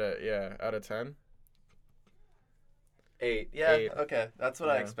 look at it. Yeah, out of 10. 8. Yeah. 8. Okay, that's what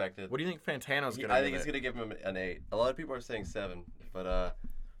I Yeah. expected. What do you think Fantano's gonna? I think give he's it? gonna give him an 8. A lot of people are saying 7, but I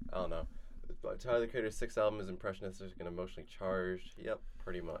don't know. But Tyler the Creator's 6th album is impressionistic and emotionally charged. Yep,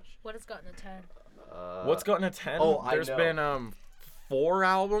 pretty much. What has gotten a 10? What's gotten a 10? oh, I There's know. been 4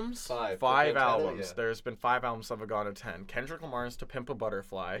 albums. 5. Five Fantano, albums. yeah. There's been 5 albums that have gone a 10. Kendrick Lamar's "To Pimp a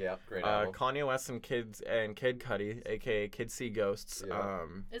Butterfly." Yeah, great album. Kanye West and Kid Cudi, aka Kid See Ghosts. Yeah.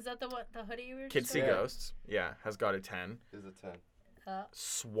 Is that the hoodie you were Kid just See Yeah. wearing? Ghosts. Yeah, has got a 10. Is a 10.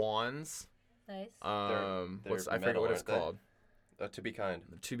 Swans. Nice. They're What's I forget metal, what it's aren't they? called. To Be Kind.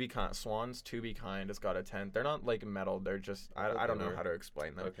 To Be Kind. Swans To Be Kind has got a 10. They're not like metal. They're just I thought I don't they know were. how to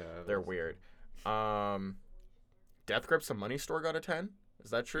explain them. Okay. They're weird. Death Grips the Money Store got a 10.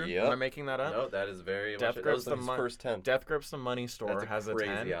 Is that true? Yep. Am I making that up? No, that is very Death much. Grips That was the his Mon- first 10. Death Grips the Money Store That's has a a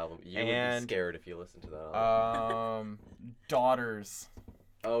crazy 10. album. You would And, be scared if you listened to that album. Daughters.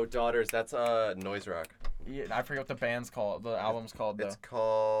 Oh, Daughters. That's Noise Rock. Yeah, I forget what the band's called. The album's called It's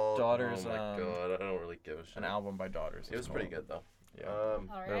called Daughters, Oh my god, I don't really give a shit. an album by Daughters. It was pretty good though. Yeah. All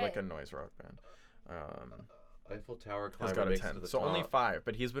They're like right. a noise rock band. Eiffel Tower Has Climber got a makes it 10. to the So top. only 5,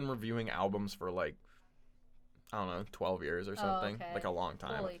 but he's been reviewing albums for like I don't know, 12 years or something. okay. Like a long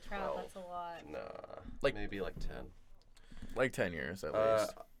time. Holy crap, 12. that's a lot. Nah, Like- maybe like 10. Like 10 years at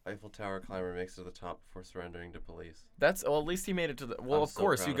least. Eiffel Tower Climber makes it to the top before surrendering to police. That's well, at least he made it to the. Well, I'm of so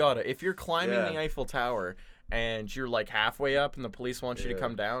course proud you of got it. If you're climbing Yeah. the Eiffel Tower and you're like halfway up and the police want you to Yeah.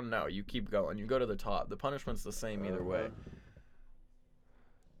 come down, no, you keep going. You go to the top. The punishment's the same either way.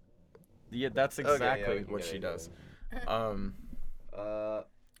 Yeah, that's Okay, yeah, exactly we can what get she into does. it.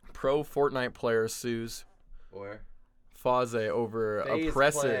 Pro Fortnite player sues Where? Foze over FaZe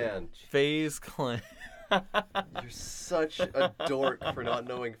oppressive Clan. FaZe Clan. You're such a dork for not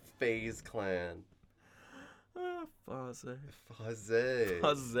knowing FaZe Clan. Foze. Faze.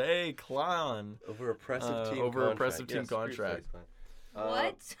 Foze Clan. Over oppressive team over contract. oppressive team Yeah, screw contract. FaZe Clan.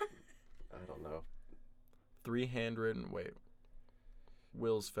 What? I don't know. 300 and wait.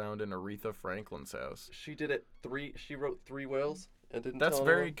 Wills found in Aretha Franklin's house. She did it She wrote 3 wills and didn't That's tell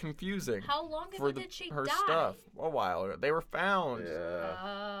very anyone? confusing. How long for ago did she her die? stuff. A while ago. They were found. Yeah.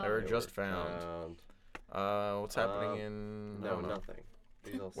 Oh. They were They just were found. What's happening in? I No, don't know. nothing.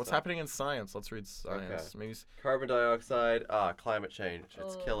 These all What's suck. happening in science? Let's read science. Okay. Maybe. Carbon dioxide. Climate change.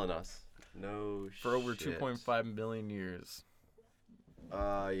 It's Oh. killing us. No for over shit. 2.5 million years.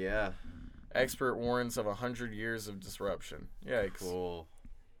 Yeah. Expert warns of 100 years of disruption. Yikes. Cool.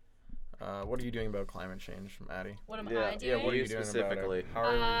 What are you doing about climate change, Maddie? What am Yeah, I yeah, doing? What are you you doing specifically? about it? How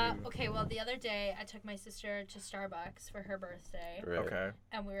are you? Okay, well, the other day I took my sister to Starbucks for her birthday, Right. Okay.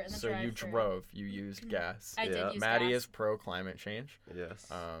 and we were in the So drive-thru. you drove. You used gas. I Yeah. did use Maddie gas. is pro climate change. Yes.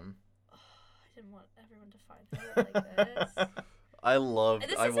 I didn't want everyone to find out like this. I loved.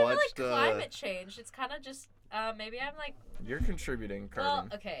 This I isn't watched. really climate change. It's kind of just maybe I'm like, You're contributing well,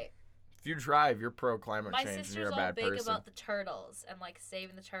 carbon. okay. If you drive, you're pro climate My change and sister's you're a all bad big person. about the turtles and like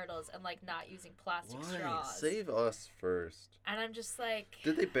saving the turtles and like not using plastic Why? straws. Save us first. And I'm just like,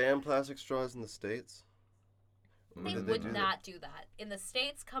 Did they ban plastic straws in the States? they did they would do? not do that in the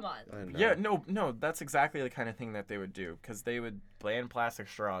States. Come on. I know. Yeah, no, that's exactly the kind of thing that they would do, because they would ban plastic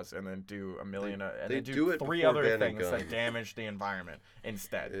straws and then do a million, and they they do do it 3 before other banning things that guns. damage the environment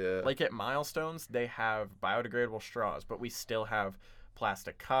instead. Yeah. Like at Milestones, they have biodegradable straws, but we still have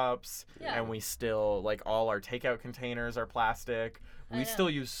plastic cups, Yeah. and we still, like, all our takeout containers are plastic. I We know. still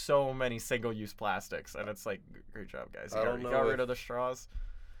use so many single-use plastics, and it's like, great job, guys. I You don't got, know you got if- rid of the straws.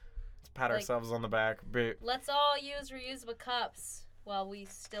 Let's pat Like- ourselves on the back. But Let's all use reusable cups while we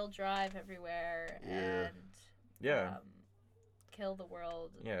still drive everywhere Yeah. and yeah, kill the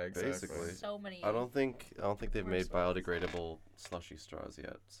world. yeah, exactly. Basically. So many. I don't think they've made Worse ones. biodegradable slushy straws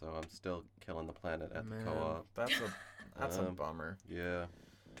yet. So I'm still killing the planet at Man, the co-op. that's a Um, bummer. Yeah.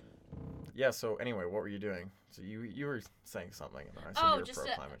 Yeah. So anyway, what were you doing? So you were saying something, and then I said Oh, you were just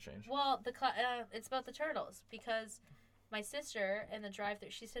pro a- climate change. Well, it's about the turtles because my sister in the drive-thru,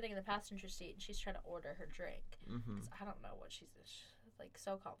 she's sitting in the passenger seat and she's trying to order her drink. Mm-hmm. 'Cause I don't know what she's like,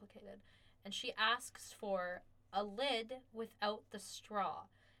 so complicated, and she asks for a lid without the straw.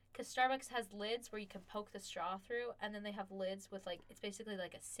 Because Starbucks has lids where you can poke the straw through, and then they have lids with like, it's basically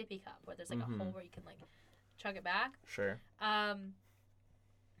like a sippy cup where there's like Mhm. a hole where you can like chug it back. Sure.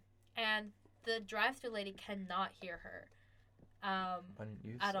 And the drive-thru lady cannot hear her. Why didn't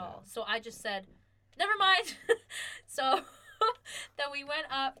you At say all. it? So I just said, never mind. So then we went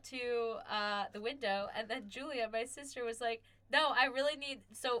up to the window, and then Julia, my sister, was like, no, I really need.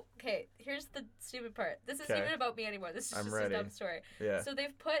 So, okay, here's the stupid part. This isn't Okay. even about me anymore. This is I'm just ready. a dumb story. Yeah. So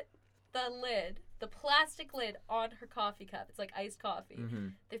they've put the lid, the plastic lid, on her coffee cup. It's like iced coffee. Mm-hmm.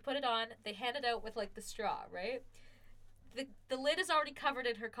 They put it on. They hand it out with like the straw, right? The lid is already covered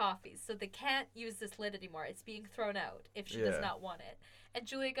in her coffee, so they can't use this lid anymore. It's being thrown out if she Yeah. does not want it. And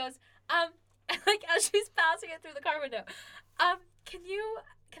Julia goes, like as she's passing it through the car window,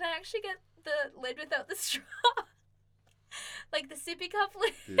 can I actually get the lid without the straw? Like the sippy cup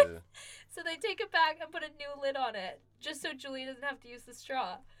lid. Yeah. So they take it back and put a new lid on it, just so Julia doesn't have to use the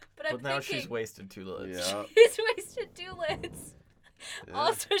straw. But I'm But now thinking, she's wasted 2 lids. Yeah. she's wasted 2 lids. Yeah.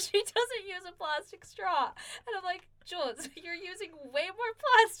 Also, she doesn't use a plastic straw. And I'm like, Jules, you're using way more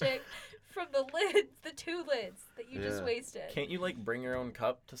plastic from the lids, the 2 lids that you just Yeah. wasted. Can't you like bring your own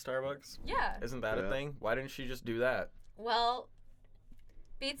cup to Starbucks? Yeah. Isn't that a Yeah. thing? Why didn't she just do that? Well,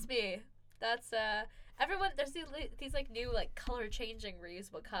 beats me. That's everyone. There's these like new like color changing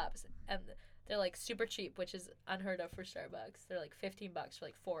reusable cups, and they're like super cheap, which is unheard of for Starbucks. They're like $15 for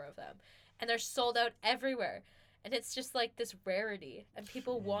like 4 of them, and they're sold out everywhere. And it's just like this rarity, and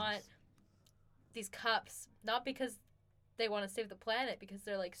people want these cups not because they want to save the planet, because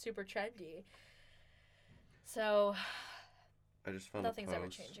they're like super trendy. So I just found nothing's a ever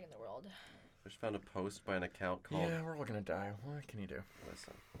post. changing in the world. I just found a post by an account called. Yeah, we're all gonna die. What can you do?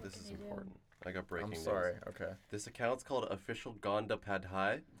 Listen, this can is you do? important. I got breaking I'm news. sorry. Okay. This account's called Official Gonda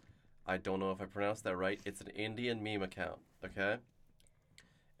Padhai. I don't know if I pronounced that right. It's an Indian meme account, okay?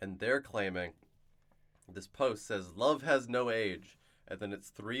 And they're claiming this post says love has no age, and then it's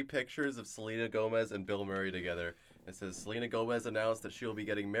 3 pictures of Selena Gomez and Bill Murray together. It says Selena Gomez announced that she will be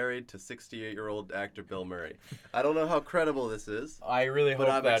getting married to 68-year-old actor Bill Murray. I don't know how credible this is. I really But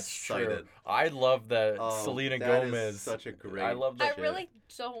hope I'm that's excited. true. I love that Oh, Selena that is Gomez. such a great. I love I that. shit. really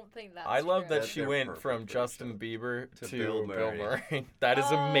don't think that's I love true. that That she they're went perfect from for each Justin other. Bieber To to Bill Bill Murray. Murray. That is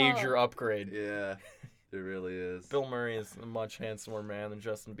a major Oh. upgrade. Yeah, it really is. Bill Murray is a much handsomer man than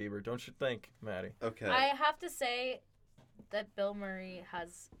Justin Bieber, don't you think, Maddie? Okay. I have to say that Bill Murray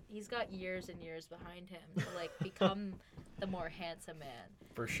he's got years and years behind him to like become the more handsome man.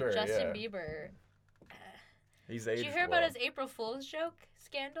 For sure. Justin yeah. Bieber. He's Did aged you hear about well. his April Fool's joke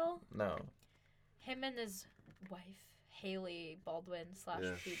scandal? No. Him and his wife, Haley Baldwin /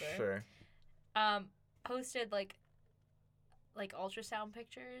 Yeah, Bieber, Sure. posted like ultrasound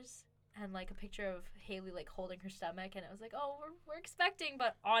pictures and like a picture of Haley like holding her stomach, and it was like, oh, we're expecting,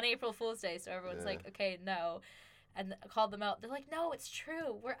 but on April Fool's Day, so everyone's Yeah. like, okay, no. and called them out. They're like, no, it's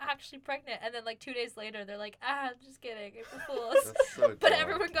true. We're actually pregnant. And then like 2 days later, they're like, I'm just kidding. It's fools. That's so But dumb.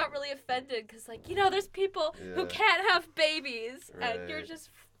 everyone got really offended because like, there's people who Yeah. can't have babies, and you're Right. just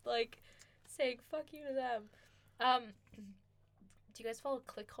like saying fuck you to them. Do you guys follow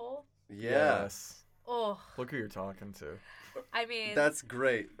Clickhole? Yeah. Yes. Oh, Look who you're talking to. I mean, That's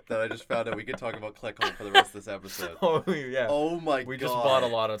great that I just found out we could talk about Clickhole for the rest of this episode. Oh yeah. Oh my we god. just bought a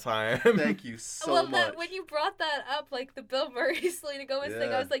lot of time. Thank you so well, much. when you brought that up, like the Bill Murray, Selena Gomez thing,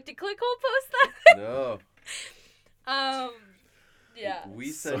 Yeah. I was like, did Clickhole post that? No. Yeah.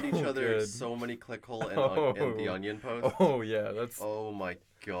 We send So each other good. so many Clickhole and the Oh. Onion posts. Oh yeah, that's Oh my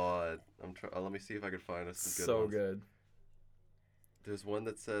god. I'm trying. Let me see if I can find us some good so ones. good. There's one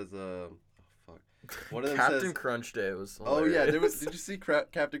that says oh fuck. One of them Captain says Crunch Day was. Oh yeah, there was hilarious. did you see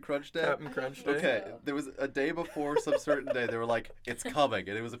Captain Crunch Day? Captain Crunch Day? Okay, So. there was a day before some certain day. They were like, "It's coming,"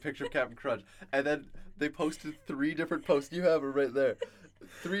 and it was a picture of Captain Crunch. And then they posted 3 different posts. You have it right there.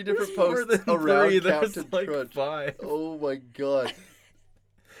 3 different There's more posts than around 3, there's Captain like Crunch. 5. Oh my god.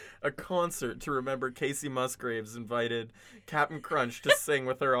 A concert to remember Casey Musgraves invited Captain Crunch to sing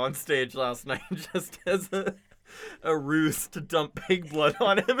with her on stage last night, just as a ruse to dump pig blood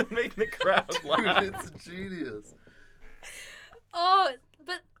on him and make the crowd Dude, laugh. it's genius. Oh,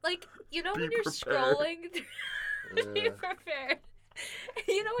 but like Be when you're prepared. scrolling, through, be prepared.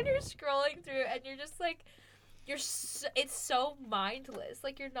 When you're scrolling through and you're just like, it's so mindless.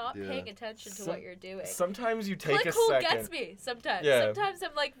 Like you're not Yeah. paying attention to Some- what you're doing. Sometimes you take a Clickhole second. gets me sometimes. Yeah. Sometimes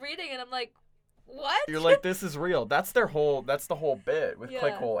I'm like reading and I'm like, what? You're like, this is real. That's the whole bit with Yeah.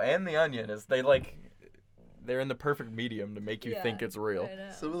 Clickhole and the Onion is they're in the perfect medium to make you Yeah, think it's real. I know.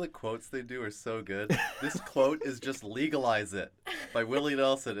 Some of the quotes they do are so good. This quote is just "Legalize It" by Willie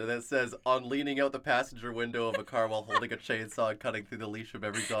Nelson, and it says, "On leaning out the passenger window of a car while holding a chainsaw and cutting through the leash of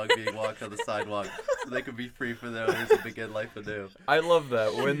every dog being walked on the sidewalk, so they can be free for their owners and begin life anew." I love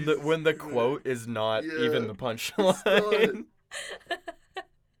that when the Jesus quote is not Yeah. even the It's punchline.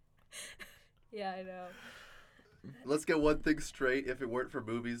 Yeah, I know. Let's get one thing straight. If it weren't for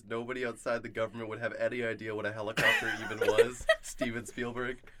movies, nobody outside the government would have any idea what a helicopter even was. Steven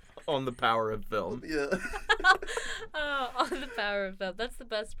Spielberg. On the power of film. Yeah. On the power of film. That's the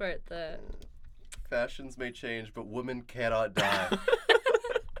best part. The Fashions may change, but women cannot die.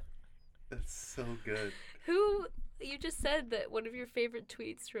 That's so good. who you just said that one of your favorite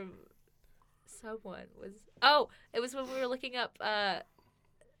tweets from someone was. Oh, it was when we were looking up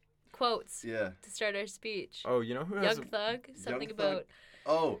quotes Yeah. to start our speech. Oh, you know who has Young Thug, something Thug? about.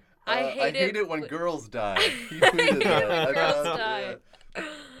 Oh, I hate it when when- girls die. He tweeted that. When I girls found- die. yeah.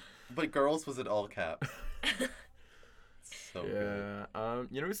 But girls was in all caps. So good. Yeah.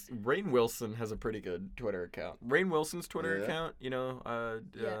 Rainn Wilson has a pretty good Twitter account. Rainn Wilson's Twitter Yeah. account,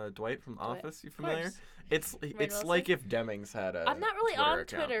 Yeah. Dwight from The Dwight, Office, you of familiar? course. It's Wilson? like if Demings had a I'm not really Twitter on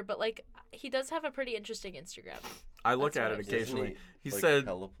account. Twitter, but like he does have a pretty interesting Instagram. I look That's at what it I'm saying. occasionally. He Like, said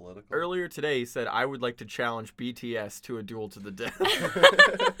hella political. earlier today, he said, I would like to challenge BTS to a duel to the death.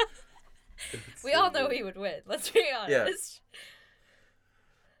 It's We so all know good. he would win. Let's be honest.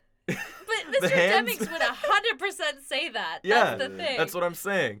 But The Mr. hands- Demings would 100% say that. Yeah, That's the thing. That's what I'm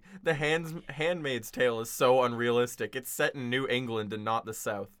saying. The Handmaid's Tale is so unrealistic. It's set in New England and not the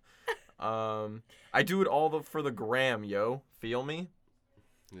South. I do it all for the gram, yo. Feel me?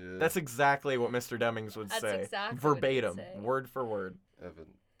 Yeah. That's exactly what Mr. Demings would That's say. exactly what he'd Verbatim, say. word for word. Evan.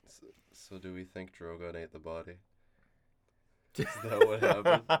 So do we think Drogon ate the body? Is that what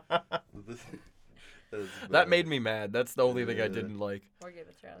happened? That made me mad. That's the only thing I Yeah. didn't like. Or Game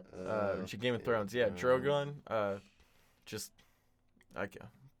of Thrones. Game of Thrones, yeah. Drogon, just,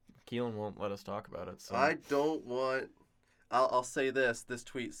 Keelan won't let us talk about it. So I don't want. I'll say this. This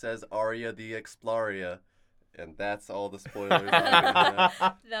tweet says Arya the Exploria, and that's all the spoilers. I'm gonna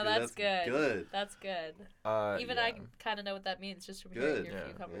have. No, Dude, that's good. Good. That's good. Even yeah. I kind of know what that means just from Good. hearing your Yeah,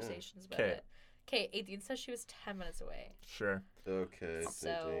 few yeah. conversations about 'Kay. it. Okay, Aideen says she was 10 minutes away. Sure. Okay, So-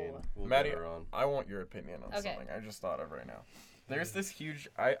 Nadine, we'll Maddie, get her on. I want your opinion on Okay. something I just thought of right now. There's this huge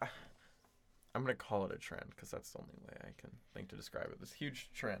I'm gonna call it a trend because that's the only way I can think to describe it. This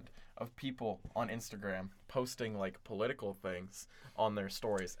huge trend of people on Instagram posting like political things on their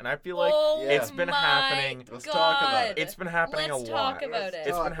stories, and I feel like Oh it's been my happening. Let's talk about it. It's been happening Let's a lot. talk about it. It's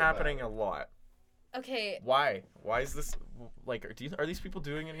Talk been about happening it. a lot. Okay, Why? Why is this like? Are these people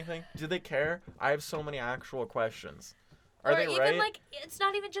doing anything? Do they care? I have so many actual questions. Are or they even right? like it's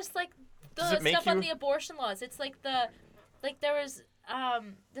not even just like Does the it make stuff on you- the abortion laws. It's like there was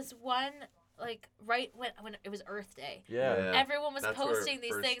this one like right when it was Earth Day. yeah. Everyone was That's where it posting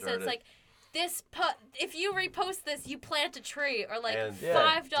these first things, and it's started. like if you repost this, you plant a tree, or like And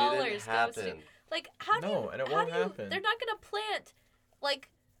Yeah. $5 didn't goes to happen. Like, how do No, you? and it how won't do you, happen. They're not gonna plant, like,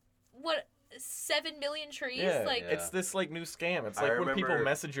 what 7 million trees? Yeah, Like, it's this like new scam. It's I like when people remember-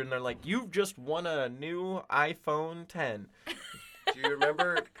 message you and they're like, "You've just won a new iPhone 10. Do you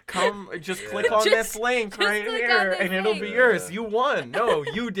remember? Come, just Yeah. click on this link just right click on here, this and it'll link." be yours. Yeah. You won. No,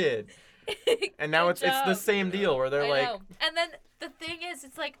 you did. And now Good it's the job. same deal where they're I like, know. And then the thing is,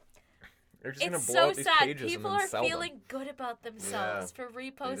 it's like, "You're just gonna it's blow so up these sad. pages People and then are sell feeling them." good about themselves for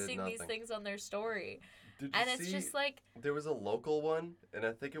reposting these nothing. things on their story. Did And you it's see- just like, There was a local one, and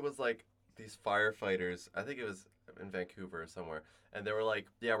I think it was like these firefighters. I think it was in Vancouver or somewhere, and they were like,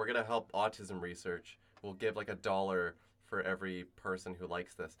 "Yeah, we're gonna help autism research. We'll give like $1 for every person who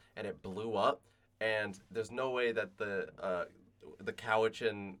likes this," and it blew up. And there's no way that the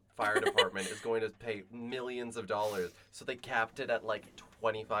Cowichan Fire Department is going to pay millions of dollars. So they capped it at like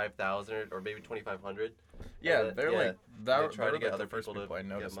 25,000 or maybe 2,500. Yeah, And they're like they they're try to get like other the first people to people I get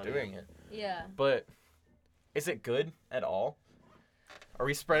noticed money. doing it. yeah. But is it good at all? Are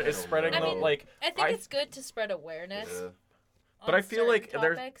we I spreading don't know. I mean, like? I think I- it's good to spread awareness. Yeah. But on I feel like certain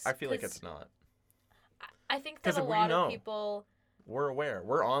there's. topics, I feel like 'cause it's not. I think that 'cause a we lot know. of people. We're aware.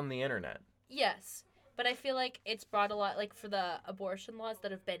 We're on the internet. Yes, but I feel like it's brought a lot, like for the abortion laws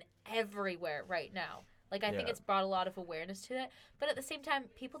that have been everywhere right now. Like, I think Yeah. it's brought a lot of awareness to it. But at the same time,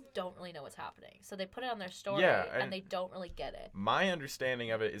 people don't really know what's happening. So they put it on their story Yeah, and and- they don't really get it. My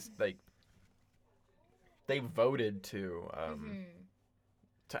understanding of it is like they voted to Mhm.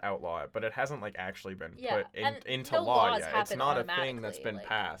 to outlaw it, but it hasn't like actually been Yeah, put and into no law laws yet. It's happen not a thing that's automatically, been like-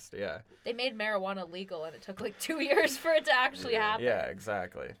 passed. Yeah. They made marijuana legal and it took like 2 years for it to actually happen. Yeah,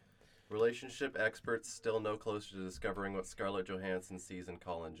 exactly. Relationship experts still no closer to discovering what Scarlett Johansson sees in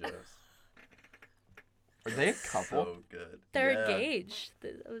Colin Jost. Are they a couple? So good. They're Yeah. engaged.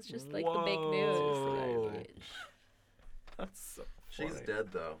 That was just like the big news. Whoa. They're engaged. That's so She's funny.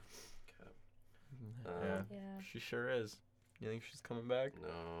 dead though. Yeah, Yeah, she sure is. You think she's coming back?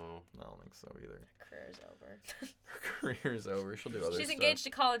 No. I don't think so either. career's over. Her career's over. She'll do other She's stuff. engaged to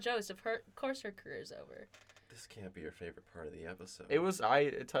Colin Jost. Of course, her career's over. This can't be your favorite part of the episode.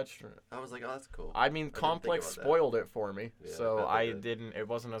 It touched her. I was like, oh, that's cool. I mean, think Complex about that. spoiled it for me, Yeah, so I bet I they did. didn't. It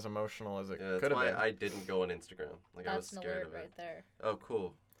wasn't as emotional as it Yeah, that's could have why been. I didn't go on Instagram. Like I was That's an scared alert of it. right there. Oh,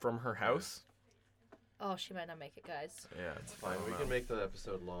 cool. From her house. Oh, she might not make it, guys. Yeah, It's fine. We can make the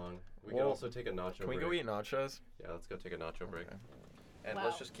episode long. We can Well, also take a nacho Can we break. go eat nachos? Yeah, let's go take a nacho break. Okay. And Wow.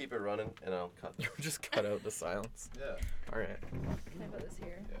 let's just keep it running, and I'll cut. You just cut out the silence. Yeah. All right. Can I put this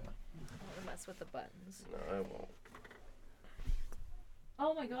here? Yeah. I don't want to mess with the buttons. No, I won't.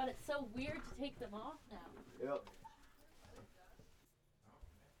 Oh my god, it's so weird to take them off now. Yep.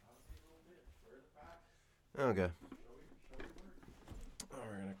 Okay. Oh,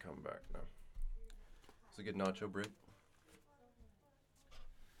 we're gonna come back now. It's a good nacho break.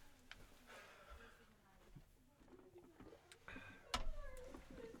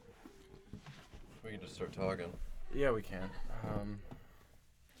 We can just start talking. Yeah, we can.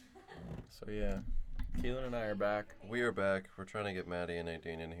 So yeah, Keelan and I are back. We are back. We're trying to get Maddie and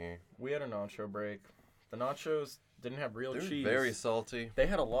Nadine in here. We had a nacho break. The nachos didn't have real They're cheese. very salty. They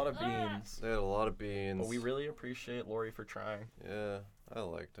had a lot of beans, They had a lot of beans. but we really appreciate Lori for trying. Yeah, I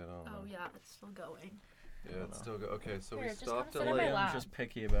liked it. I don't know. yeah, it's still going. Yeah, it's still good. Okay, so Here, we just stopped come at sit on my like lap. I'm just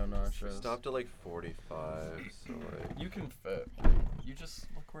picky about we nachos. stopped at like 45. So like You can fit. You just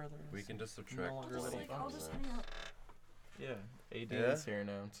look where there is. we can just No subtract. longer the little little I'll buttons just then. hang up. Yeah, AD Yeah? is here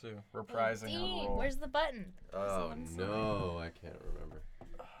now too, reprising her Dean, role. where's the button? Oh on the no, I can't remember.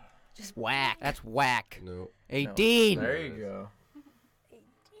 Just Whack. That's whack. No. Hey, No. Dean. There you go.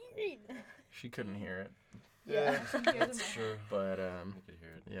 Dean. She couldn't hear it, Yeah, that's true. but I could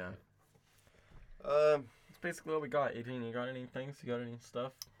hear it. yeah. Um, That's basically what we got. 18, you got any things? You got any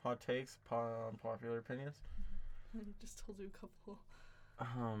stuff? Hot takes? Popular opinions? I just told you a couple.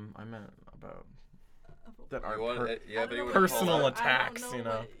 I meant about About that our you want, per- yeah, I but don't you know want what personal you guys- I don't attacks, you know.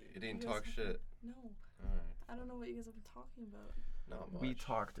 what You didn't you talk guys- shit. No, Alright, I don't know what you guys have been talking about. not much. We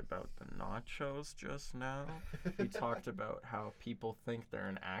talked about the nachos just now. We talked about how people think they're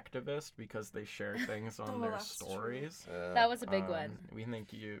an activist because they share things on Oh, their that's true. stories. That was a big one. We think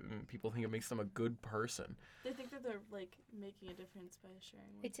people think it makes them a good person. They think that they're like making a difference by sharing.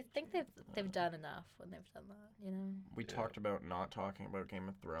 I what think they're they've done enough when they've done that, you know? We Yeah. talked about not talking about Game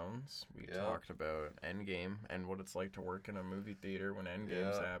of Thrones. We Yeah. talked about Endgame and what it's like to work in a movie theater when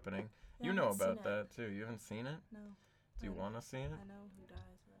Endgame's Yeah. happening. Yeah, You I know haven't seen about it. that too. You haven't seen it? No. Do you I- want to see it? I know who dies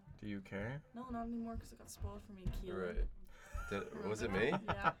though. Do you care? No, not anymore because it got spoiled for me and Keelan. Right. Was it me?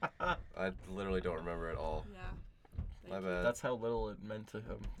 Yeah. I literally don't remember at all. Yeah. My Thank you. bad. That's how little it meant to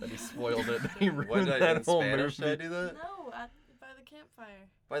him that he spoiled it. He ruined What did I do that in whole Spanish? movie. Did I do that? No, by the the campfire.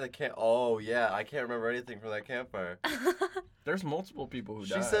 By the camp. Oh yeah, I can't remember anything from that campfire. There's multiple people who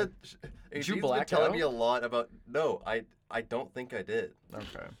She died. said. Did She's you been black telling out? me a lot about. No, I don't think I did.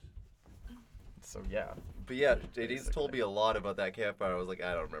 Okay. So yeah. But yeah, JD's told me a lot about that campfire. I was like,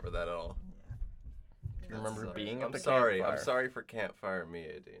 I don't remember that at all. Do you remember Sucks. being at I'm the sorry. campfire? I'm sorry for campfire me,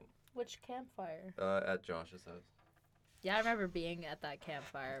 Adine. Which campfire? At Josh's house. Yeah, I remember being at that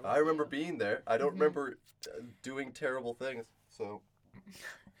campfire. I with remember you. being there. I don't Mhm. remember doing terrible things. So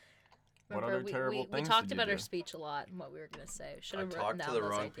What Remember, other terrible we things talked did you about our do? speech a lot and what we were gonna say. Should I have talked written to down the those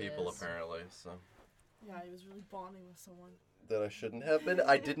wrong ideas. people apparently. So Yeah, he was really bonding with someone. that I shouldn't have been.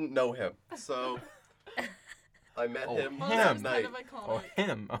 I didn't know him. So I met Oh, him Well, him. that that was night. kind of iconic. Oh,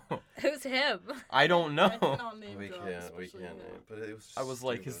 him. Oh, Who's him? I don't I know. cannot name We drop, can't. We especially can't him. name. But it was. I was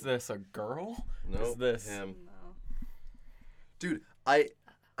like, is stupid. this a girl? Nope, this- him? No. Dude, I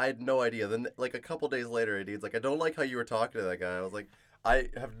had no idea. Then like a couple days later, Adine's like, I don't like how you were talking to that guy. I was like, I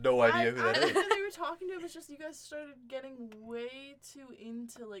have no idea who that I is. didn't know they were talking to him. It's just you guys started getting way too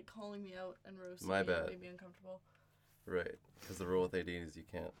into like calling me out and roasting My me. bad. It made me uncomfortable. Right. Because the rule with Adine is you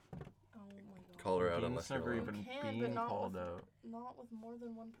can't Oh my god. call her out Dean's unless you're never alone. even You can, but being not called with- out. Not with more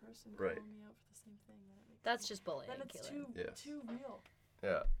than one person Right. calling me out for the same thing. Then it makes That's me- just bullying, Then it's Keelan. Yes. too real.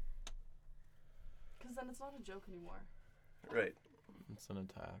 Yeah. Because then it's not a joke anymore. Right. It's an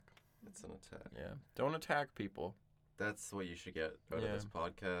attack. It's an attack. Yeah. Don't attack people. That's what you should get out Yeah. of this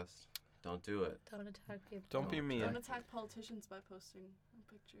podcast. Don't do it. Don't attack people. Don't be Don't mean. Don't attack politicians by posting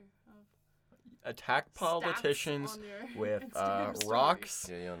a picture of Attack stats politicians on your with Instagram story. rocks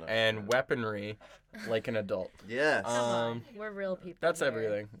Yeah, you'll know. and weaponry like an adult. Yes. Come on, Um, we're real people. That's here.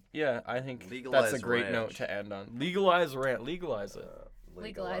 everything. Yeah, I think that's Legalize a great ranch. note to end on. Legalize rant. Legalize it.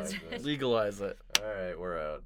 Legalize it. it. Legalize it. All right, we're out.